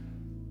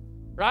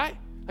 Right?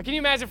 Like, can you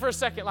imagine for a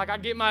second, like I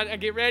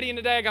get ready in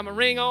the day, I got my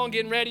ring on,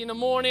 getting ready in the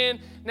morning.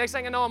 Next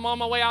thing I know, I'm on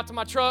my way out to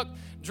my truck,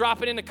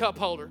 drop it in the cup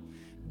holder.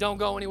 Don't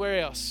go anywhere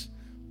else.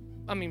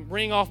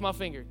 Ring off my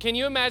finger. Can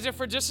you imagine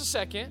for just a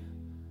second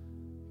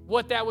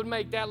what that would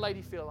make that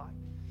lady feel like?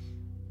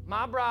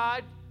 My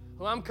bride,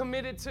 who I'm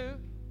committed to,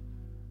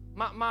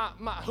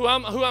 who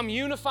I'm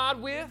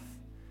unified with.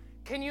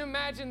 Can you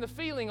imagine the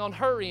feeling on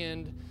her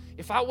end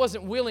if I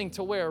wasn't willing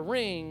to wear a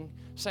ring,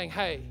 saying,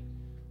 hey,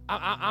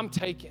 I'm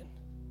taken.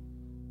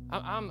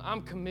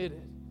 I'm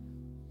committed.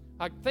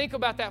 Like, think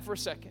about that for a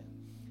second.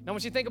 Now, I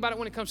want you to think about it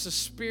when it comes to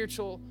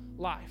spiritual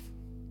life.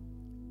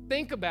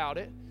 Think about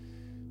it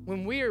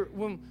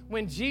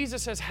when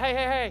Jesus says,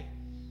 hey,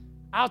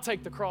 I'll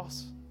take the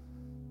cross.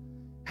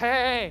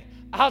 Hey,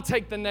 I'll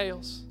take the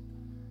nails.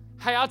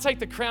 Hey, I'll take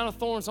the crown of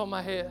thorns on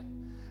my head.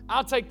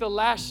 I'll take the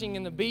lashing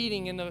and the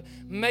beating and the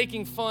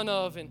making fun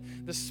of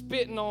and the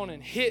spitting on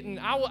and hitting.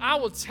 I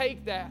will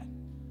take that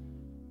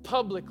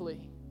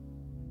publicly.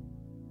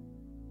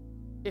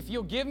 If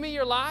you'll give me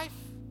your life,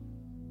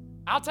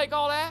 I'll take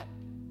all that,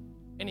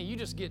 and then you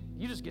just get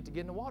to get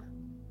in the water.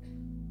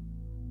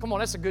 Come on,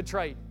 that's a good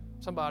trade,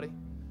 somebody.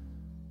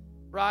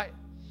 Right?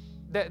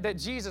 That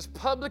Jesus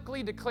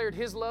publicly declared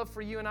His love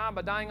for you and I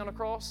by dying on a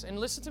cross. And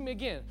listen to me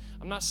again.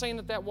 I'm not saying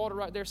that water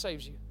right there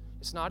saves you.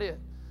 It's not it.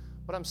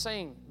 But I'm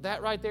saying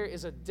that right there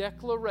is a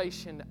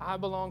declaration that I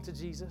belong to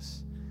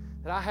Jesus.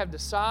 That I have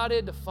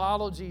decided to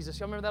follow Jesus.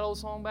 Y'all remember that old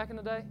song back in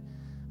the day?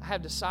 I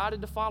have decided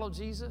to follow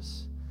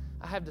Jesus.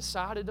 I have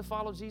decided to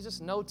follow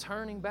Jesus. No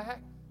turning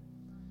back.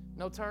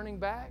 No turning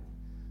back.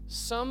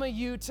 Some of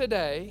you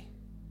today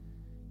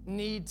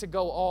need to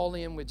go all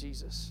in with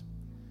Jesus.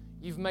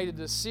 You've made a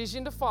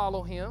decision to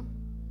follow Him.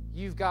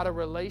 You've got a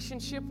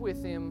relationship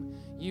with Him.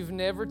 You've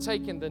never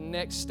taken the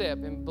next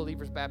step in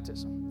believer's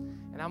baptism.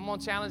 And I'm going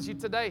to challenge you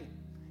today.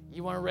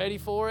 You weren't ready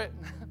for it.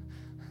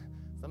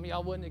 Some of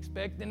y'all wasn't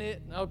expecting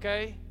it,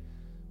 okay?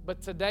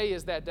 But today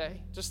is that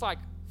day. Just like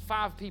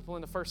 5 people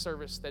in the first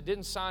service that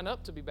didn't sign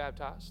up to be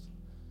baptized,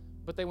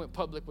 but they went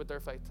public with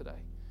their faith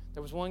today.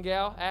 There was one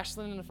gal,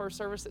 Ashlyn, in the first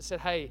service that said,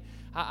 hey,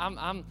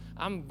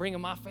 I'm bringing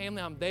my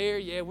family. I'm there.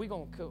 Yeah, we're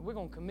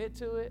gonna commit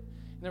to it.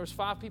 And there was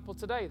 5 people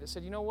today that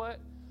said, you know what?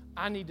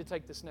 I need to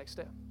take this next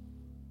step.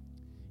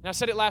 And I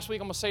said it last week.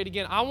 I'm going to say it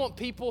again. I want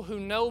people who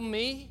know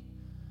me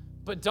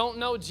but don't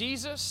know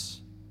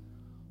Jesus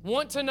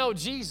want to know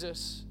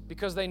Jesus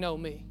because they know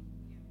me.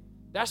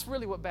 That's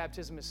really what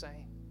baptism is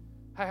saying.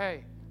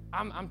 Hey,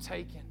 I'm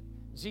taken.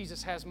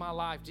 Jesus has my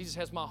life. Jesus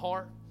has my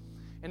heart.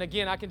 And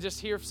again, I can just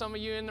hear some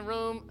of you in the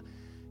room.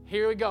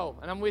 Here we go.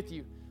 And I'm with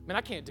you. Man,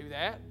 I can't do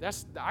that.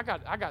 I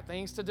got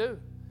things to do.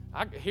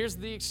 Here's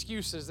the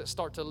excuses that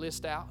start to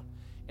list out.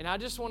 And I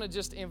just want to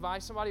just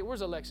invite somebody.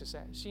 Where's Alexis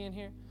at? Is she in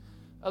here?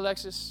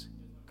 Alexis,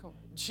 come on.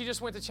 She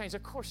just went to change.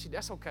 Of course,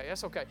 that's okay.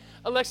 That's okay.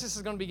 Alexis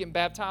is going to be getting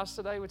baptized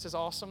today, which is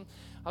awesome.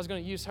 I was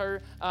going to use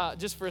her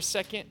just for a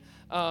second.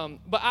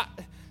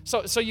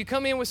 So you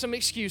come in with some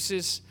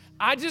excuses.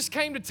 I just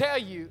came to tell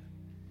you,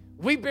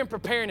 we've been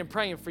preparing and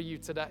praying for you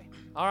today.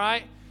 All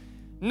right?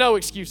 No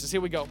excuses.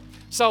 Here we go.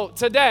 So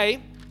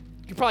today,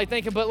 you're probably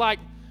thinking, but like,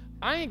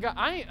 I'm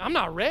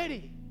not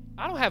ready.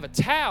 I don't have a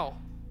towel.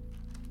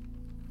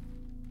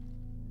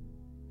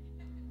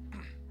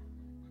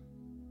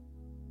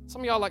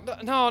 Some of y'all are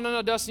like,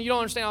 no, Dustin, you don't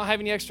understand. I don't have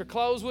any extra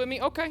clothes with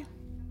me. Okay.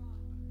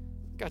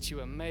 Got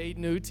you a made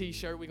new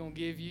t-shirt we're going to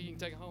give you. You can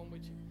take it home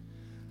with you.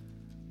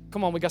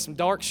 Come on, we got some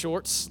dark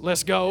shorts.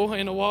 Let's go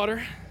in the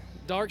water.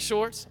 Dark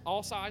shorts,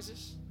 all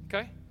sizes.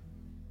 Okay?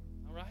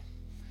 All right.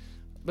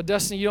 But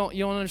Dustin, you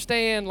don't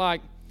understand. Like,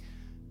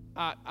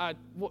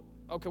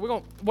 okay,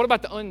 what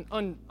about the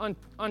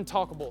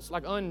untalkables?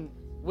 Like,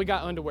 we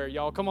got underwear,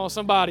 y'all. Come on,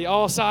 somebody.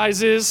 All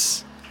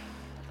sizes.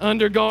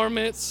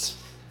 undergarments.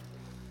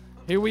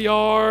 Here we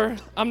are.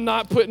 I'm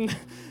not putting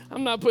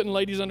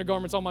ladies'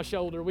 undergarments on my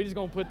shoulder. We're just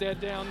going to put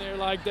that down there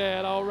like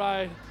that. All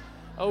right.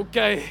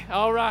 Okay.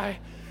 All right.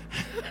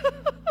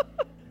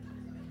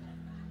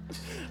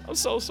 I'm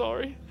so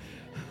sorry.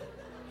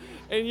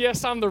 And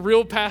yes, I'm the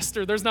real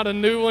pastor. There's not a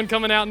new one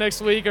coming out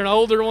next week or an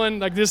older one.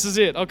 Like, this is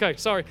it. Okay,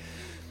 sorry.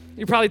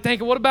 You're probably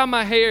thinking, what about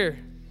my hair?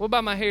 What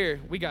about my hair?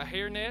 We got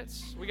hair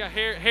nets. We got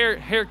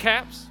hair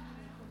caps.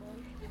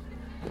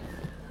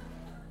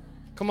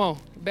 Come on,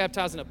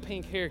 baptized in a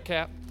pink hair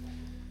cap.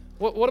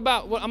 What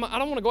about, I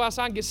don't want to go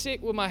outside and get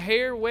sick with my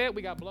hair wet.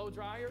 We got blow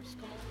dryers.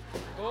 Come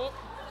on.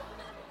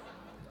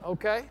 Oh.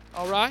 Okay,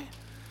 all right.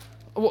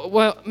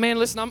 Well, man,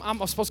 listen,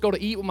 I'm supposed to go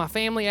to eat with my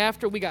family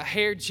after. We got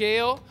hair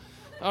gel.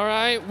 All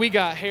right, we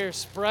got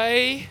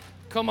hairspray.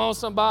 Come on,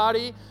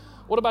 somebody.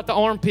 What about the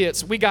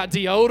armpits? We got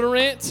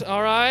deodorant,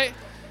 all right?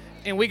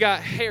 And we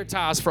got hair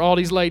ties for all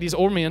these ladies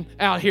or men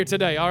out here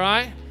today, all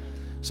right?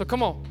 So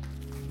come on.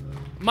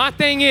 My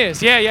thing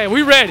is,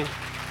 we ready.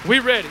 We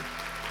ready.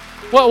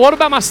 Well, what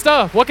about my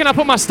stuff? What can I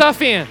put my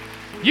stuff in?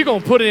 You're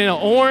going to put it in an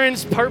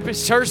orange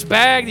Purpose Church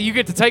bag that you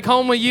get to take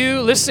home with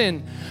you.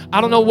 Listen,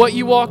 I don't know what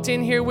you walked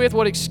in here with,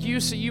 what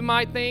excuse that you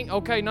might think.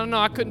 Okay, no,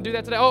 I couldn't do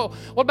that today. Oh,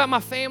 what about my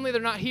family?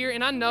 They're not here.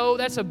 And I know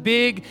that is a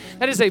big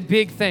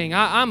thing.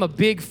 I'm a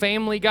big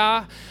family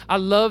guy. I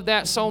love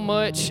that so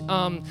much.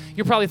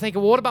 You're probably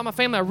thinking, well, what about my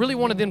family? I really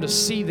wanted them to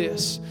see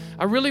this.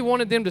 I really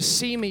wanted them to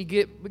see me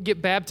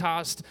get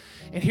baptized.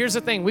 And here's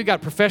the thing. We've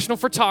got professional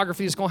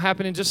photography that's going to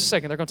happen in just a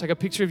second. They're going to take a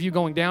picture of you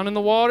going down in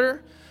the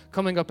water,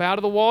 coming up out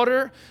of the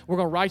water. We're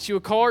going to write you a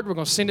card. We're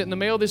going to send it in the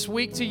mail this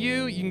week to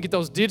you. You can get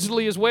those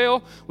digitally as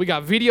well. We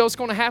got videos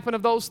going to happen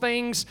of those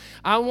things.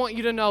 I want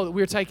you to know that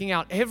we're taking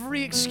out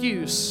every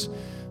excuse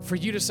for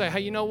you to say,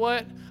 hey, you know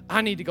what?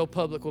 I need to go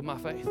public with my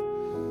faith.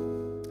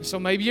 So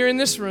maybe you're in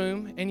this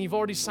room and you've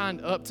already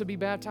signed up to be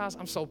baptized.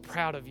 I'm so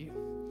proud of you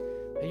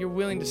that you're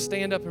willing to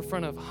stand up in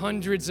front of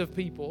hundreds of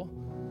people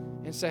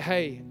and say,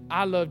 hey,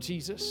 I love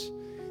Jesus.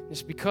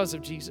 It's because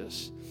of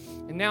Jesus.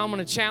 And now I'm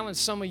going to challenge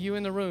some of you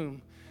in the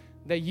room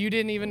that you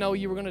didn't even know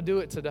you were going to do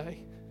it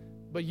today,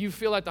 but you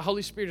feel like the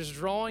Holy Spirit is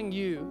drawing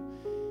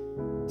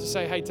you to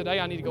say, hey, today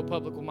I need to go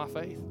public with my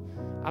faith.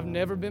 I've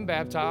never been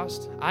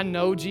baptized. I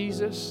know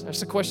Jesus.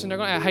 That's the question they're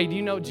going to ask. Hey, do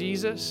you know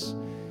Jesus?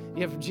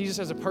 You have Jesus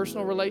as a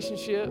personal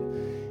relationship?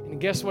 And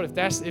guess what?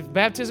 If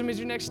baptism is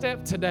your next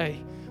step,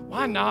 today.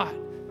 Why not?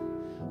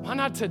 Why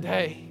not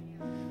today?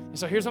 And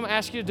so here's what I'm going to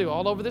ask you to do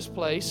all over this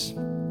place.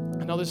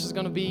 I know this is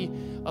going to be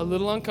a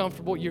little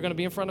uncomfortable. You're going to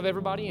be in front of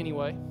everybody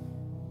anyway.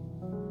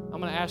 I'm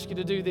going to ask you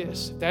to do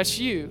this. If that's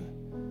you,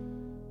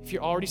 if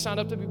you're already signed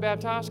up to be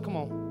baptized, come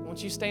on.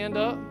 Won't you stand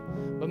up?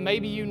 But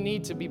maybe you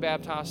need to be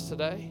baptized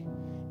today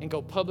and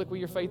go public with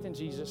your faith in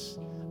Jesus.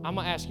 I'm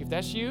going to ask you, if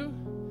that's you,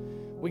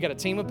 we got a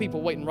team of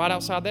people waiting right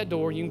outside that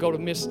door. You can go to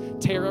Miss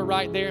Tara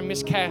right there and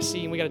Miss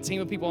Cassie, and we got a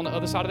team of people on the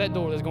other side of that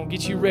door that's going to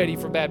get you ready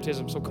for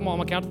baptism. So come on, I'm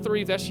going to count to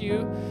 3 if that's you,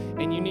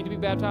 and you need to be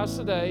baptized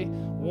today.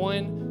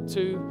 1,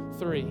 2,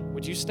 3.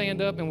 Would you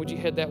stand up and would you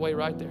head that way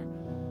right there?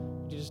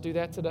 Would you just do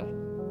that today?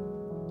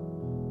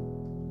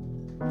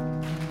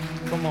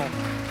 Come on.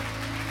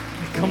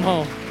 Come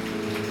on.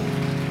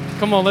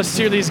 Come on, let's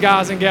cheer these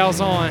guys and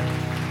gals on.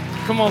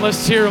 Come on,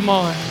 let's cheer them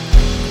on.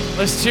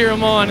 Let's cheer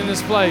them on in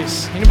this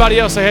place. Anybody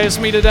else say, hey, it's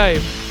me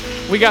today?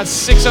 We got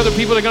 6 other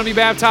people that are going to be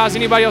baptized.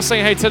 Anybody else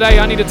saying, hey, today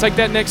I need to take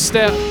that next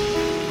step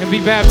and be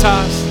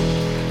baptized?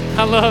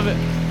 I love it.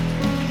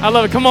 I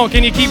love it. Come on,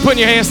 can you keep putting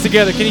your hands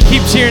together? Can you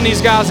keep cheering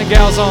these guys and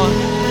gals on?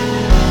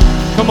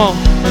 Come on.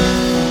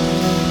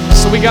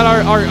 So we got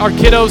our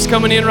kiddos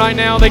coming in right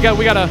now. We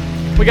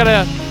got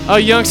a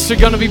youngster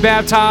going to be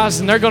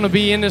baptized, and they're going to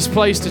be in this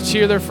place to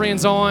cheer their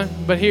friends on.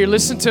 But here,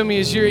 listen to me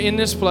as you're in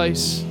this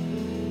place.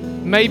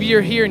 Maybe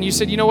you're here and you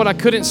said, you know what, I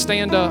couldn't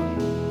stand up.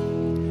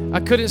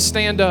 I couldn't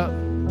stand up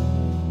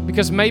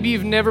because maybe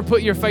you've never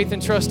put your faith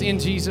and trust in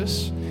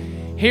Jesus.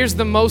 Here's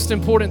the most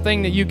important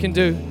thing that you can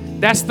do.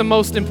 That's the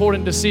most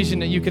important decision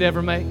that you could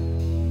ever make.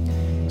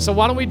 So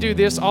why don't we do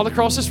this all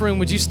across this room?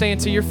 Would you stand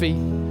to your feet?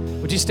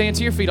 Would you stand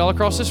to your feet all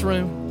across this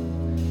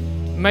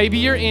room? Maybe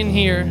you're in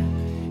here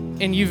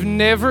and you've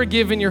never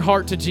given your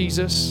heart to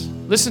Jesus.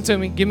 Listen to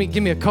me. Give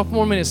me a couple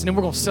more minutes, and then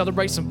we're going to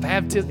celebrate some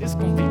baptism. It's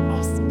going to be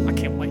awesome. I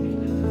can't wait.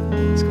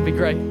 It's going to be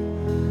great.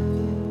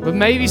 But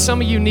maybe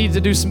some of you need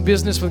to do some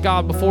business with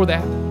God before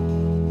that.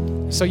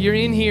 So you're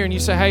in here and you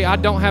say, hey, I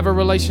don't have a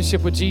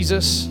relationship with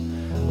Jesus.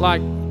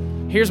 Like,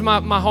 here's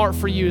my heart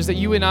for you is that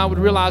you and I would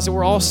realize that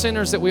we're all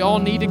sinners, that we all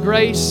needed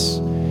grace,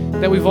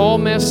 that we've all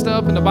messed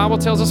up. And the Bible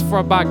tells us,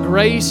 for by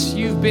grace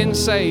you've been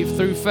saved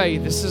through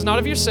faith. This is not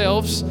of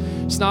yourselves.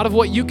 It's not of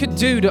what you could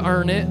do to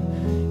earn it.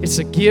 It's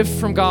a gift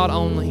from God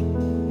only.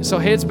 And so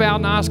heads bowed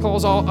and eyes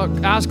closed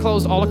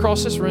all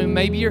across this room.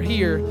 Maybe you're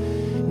here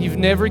and you've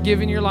never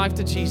given your life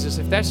to Jesus.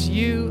 If that's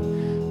you,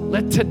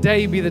 let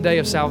today be the day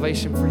of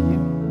salvation for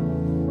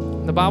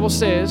you. The Bible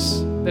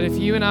says that if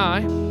you and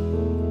I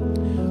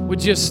would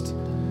just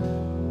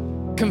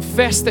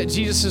confess that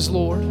Jesus is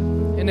Lord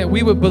and that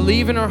we would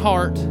believe in our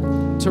heart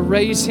to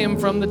raise him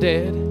from the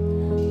dead,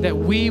 that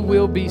we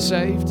will be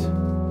saved.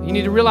 You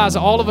need to realize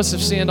that all of us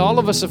have sinned. All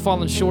of us have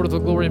fallen short of the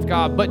glory of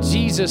God. But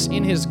Jesus,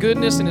 in His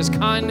goodness, in His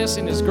kindness,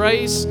 in His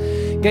grace,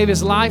 gave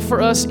His life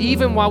for us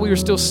even while we were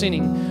still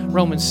sinning,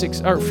 Romans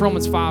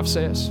 5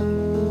 says.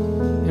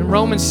 And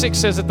Romans 6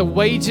 says that the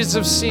wages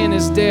of sin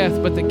is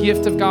death, but the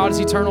gift of God is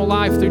eternal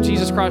life through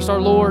Jesus Christ our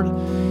Lord.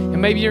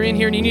 And maybe you're in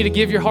here and you need to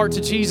give your heart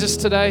to Jesus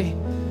today.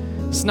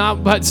 It's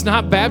not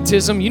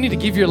baptism. You need to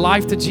give your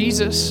life to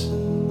Jesus.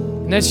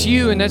 And that's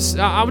you. And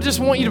I just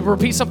want you to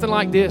repeat something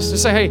like this.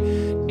 Just say,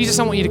 hey, Jesus,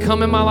 I want you to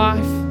come in my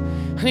life.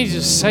 I need you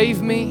to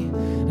save me.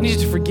 I need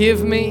you to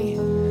forgive me.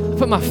 I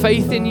put my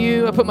faith in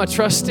you. I put my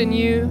trust in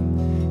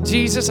you.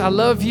 Jesus, I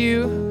love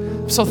you.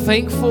 I'm so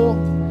thankful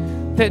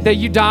that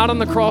you died on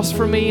the cross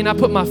for me, and I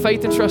put my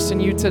faith and trust in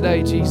you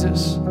today,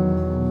 Jesus.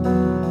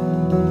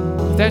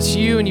 If that's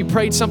you and you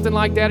prayed something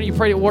like that, or you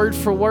prayed it word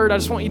for word, I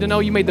just want you to know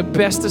you made the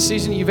best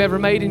decision you've ever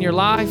made in your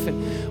life,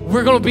 and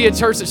we're going to be a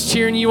church that's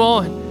cheering you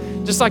on.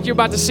 Just like you're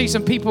about to see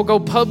some people go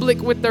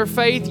public with their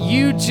faith,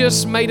 you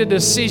just made a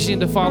decision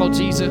to follow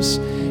Jesus.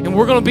 And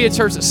we're going to be a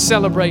church that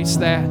celebrates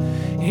that.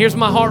 And here's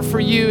my heart for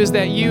you, is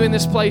that you in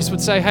this place would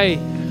say, hey,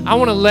 I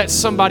want to let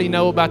somebody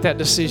know about that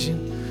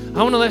decision.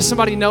 I want to let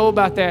somebody know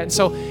about that. And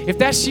so if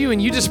that's you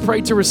and you just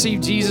prayed to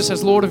receive Jesus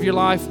as Lord of your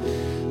life,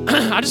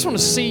 I just want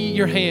to see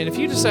your hand. If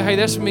you just say, hey,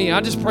 that's me.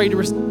 I just prayed to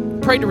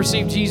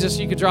receive Jesus,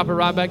 you could drop it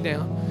right back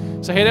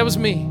down. Say, hey, that was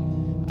me.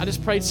 I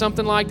just prayed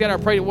something like that. I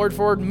prayed it word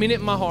for word, meant it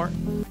in my heart.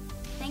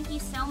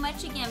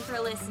 Much again for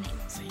listening.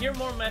 To hear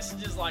more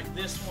messages like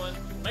this one,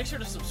 make sure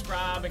to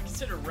subscribe and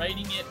consider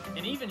rating it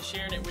and even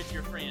sharing it with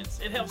your friends.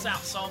 It helps out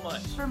so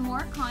much. For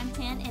more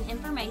content and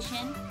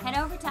information, head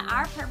over to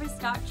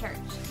ourpurpose.church.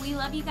 We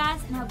love you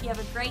guys and hope you have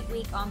a great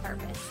week on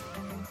purpose.